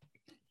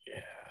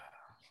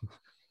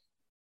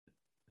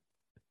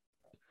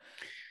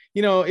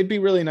you know, it'd be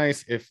really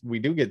nice if we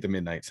do get the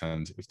Midnight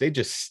Suns, if they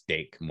just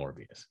stake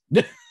Morbius.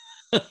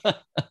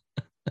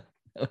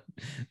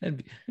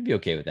 I'd be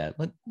okay with that.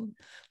 Like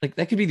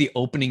that could be the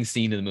opening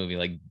scene of the movie.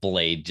 Like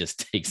Blade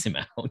just takes him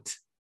out.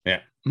 Yeah.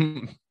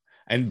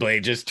 And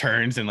Blade just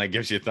turns and like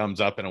gives you a thumbs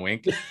up and a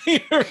wink.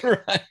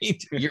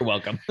 Right. You're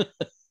welcome.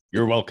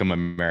 You're welcome,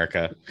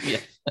 America. Yeah.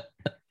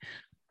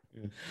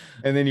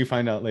 And then you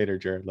find out later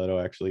Jared Leto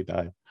actually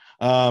died.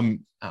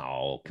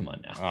 Oh, come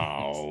on now.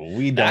 Oh,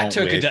 we don't.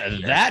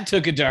 That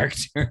took a dark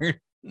turn.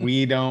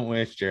 We don't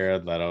wish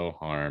Jared Leto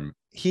harm.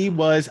 He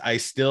was. I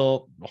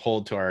still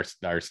hold to our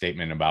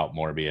statement about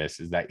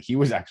Morbius is that he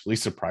was actually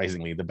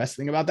surprisingly the best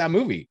thing about that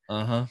movie.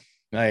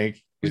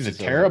 Like he's a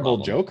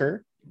terrible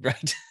Joker,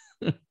 right?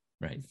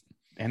 Right.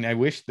 And I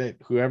wish that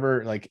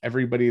whoever, like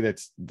everybody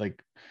that's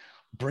like,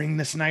 bring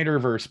the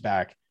Snyderverse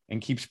back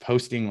and keeps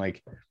posting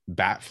like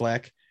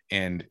Batfleck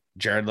and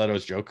Jared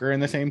Leto's Joker in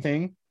the same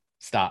thing.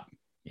 Stop.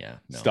 Yeah.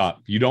 No.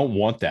 Stop. You don't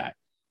want that.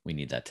 We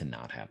need that to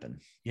not happen.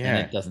 Yeah.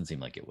 And it doesn't seem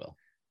like it will.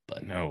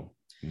 But no,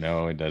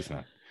 it does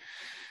not.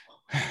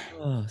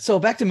 So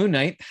back to Moon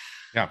Knight.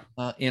 Yeah.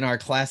 In our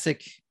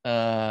classic,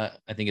 I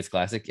think it's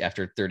classic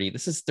after 30.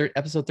 This is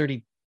episode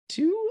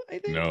 32, I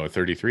think. No,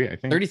 33, I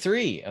think.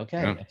 33.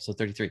 Okay. Yeah. Episode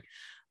 33.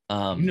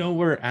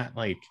 We're at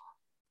like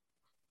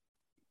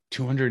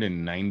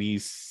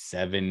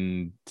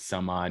 297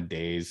 some odd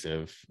days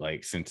of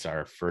like since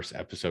our first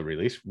episode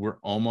release. We're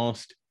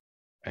almost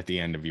at the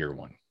end of year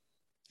one.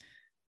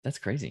 That's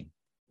crazy.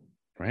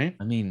 Right?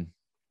 I mean,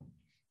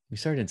 we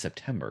started in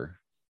September.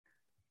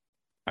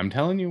 I'm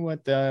telling you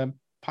what the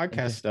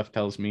podcast stuff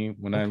tells me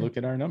when I look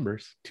at our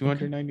numbers.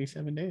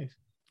 297 days.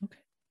 Okay.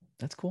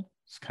 That's cool.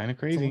 It's kind of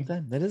crazy.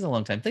 That is a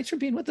long time. Thanks for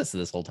being with us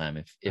this whole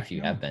time. If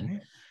you have been,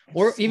 right?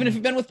 Or even if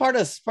you've been with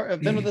us for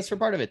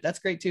part of it, that's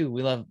great too.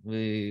 We love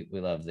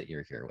that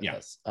you're here with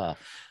us.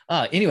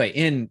 Anyway,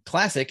 in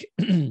classic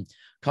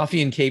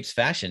Coffee and Capes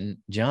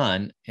fashion,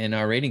 John, in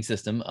our rating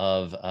system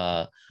of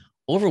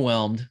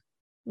overwhelmed,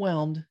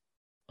 whelmed,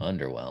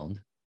 underwhelmed,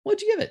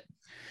 what'd you give it?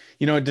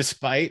 You know,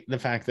 despite the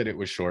fact that it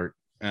was short,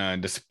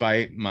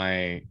 despite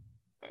my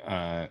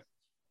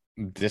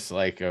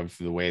dislike of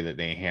the way that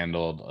they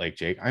handled like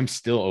Jake, I'm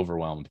still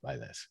overwhelmed by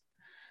this.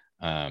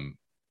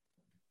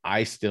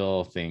 I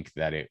still think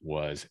that it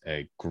was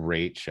a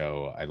great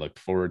show. I looked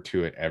forward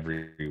to it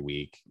every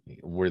week.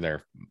 Were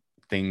there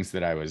things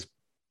that I was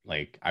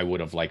like, I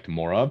would have liked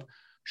more of?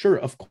 Sure,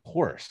 of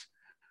course,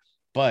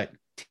 but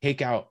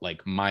take out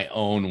like my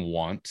own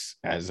wants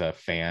as a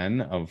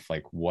fan of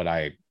like what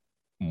I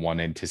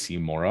wanted to see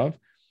more of,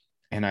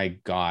 and I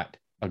got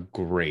a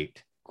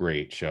great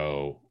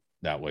show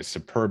that was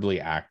superbly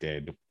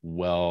acted,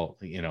 well,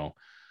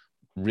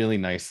 really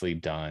nicely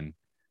done,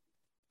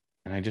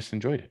 and I just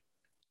enjoyed it.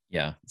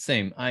 Yeah,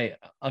 same.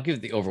 I'll give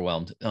it the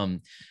overwhelmed.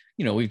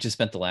 We've just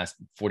spent the last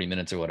 40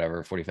 minutes or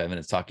whatever, 45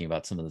 minutes talking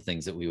about some of the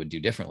things that we would do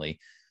differently.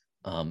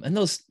 And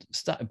those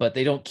stuff, but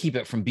they don't keep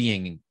it from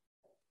being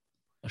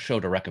a show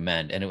to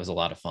recommend. And it was a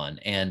lot of fun.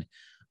 And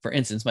for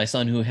instance, my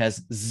son, who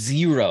has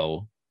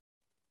zero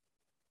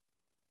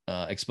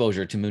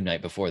exposure to Moon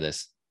Knight before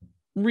this,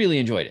 really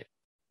enjoyed it.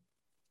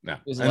 No,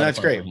 and that's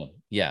great.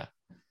 Yeah,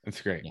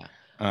 that's great. Yeah.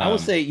 I will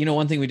say,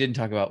 one thing we didn't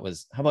talk about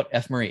was, how about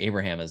F. Murray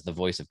Abraham as the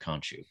voice of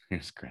Khonshu?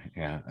 It's great.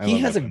 Yeah. He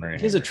has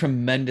a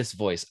tremendous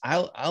voice.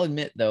 I'll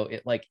admit though,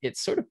 it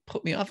sort of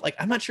put me off. Like,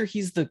 I'm not sure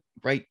he's the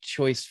right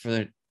choice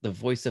for the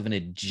voice of an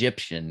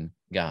Egyptian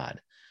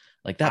god.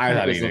 Like that. I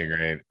thought he did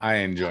great. I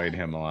enjoyed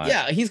him a lot.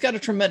 Yeah. He's got a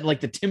tremendous,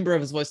 like the timbre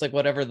of his voice, like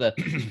whatever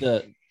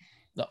the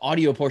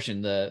audio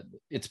portion,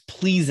 it's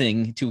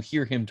pleasing to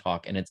hear him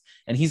talk. And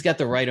he's got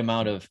the right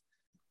amount of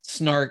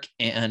snark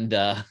and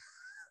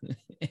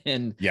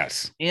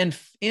yes, and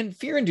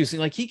fear inducing.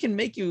 Like he can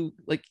make you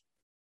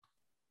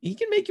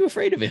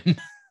afraid of him.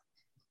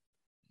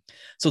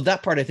 So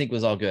that part I think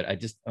was all good. I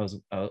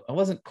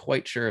wasn't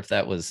quite sure if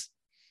that was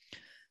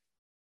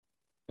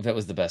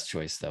the best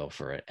choice though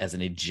for it as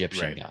an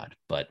Egyptian god,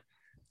 but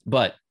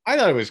I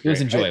thought it was great. It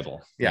was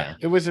enjoyable. Yeah,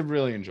 it was a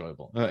really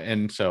enjoyable.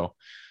 And so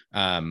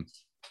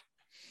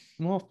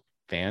well,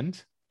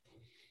 fans,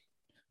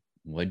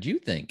 what'd you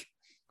think?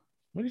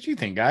 What did you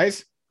think,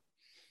 guys?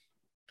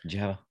 Did you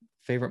have a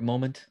favorite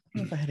moment? I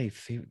don't know if I had a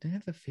favorite. Did I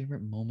have a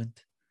favorite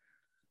moment?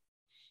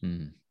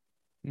 I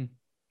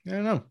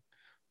don't know,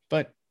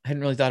 but I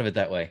hadn't really thought of it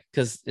that way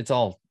because it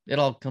all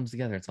comes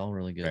together. It's all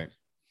really good. Right.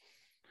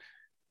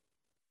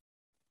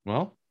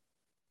 Well,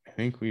 I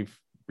think we've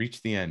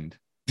reached the end.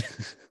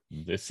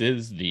 This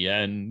is the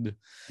end.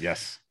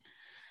 Yes.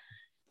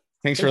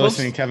 Thanks for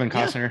listening, Kevin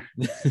Costner.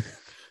 Yeah.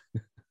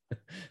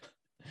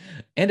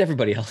 And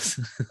everybody else.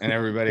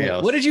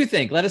 What did you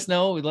think? Let us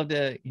know. We'd love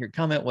to hear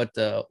comment. What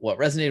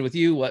resonated with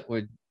you? What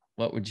were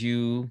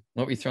you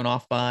thrown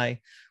off by?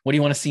 What do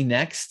you want to see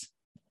next?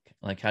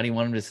 Like, how do you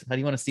want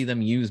to see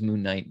them use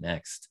Moon Knight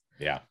next?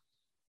 Yeah,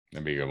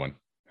 that'd be a good one.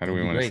 How do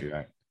we want to see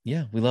that?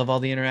 Yeah, we love all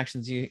the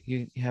interactions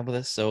you have with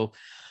us. So,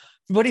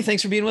 everybody,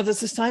 thanks for being with us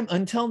this time.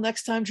 Until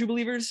next time, true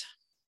believers.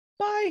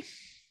 Bye.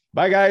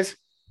 Bye, guys.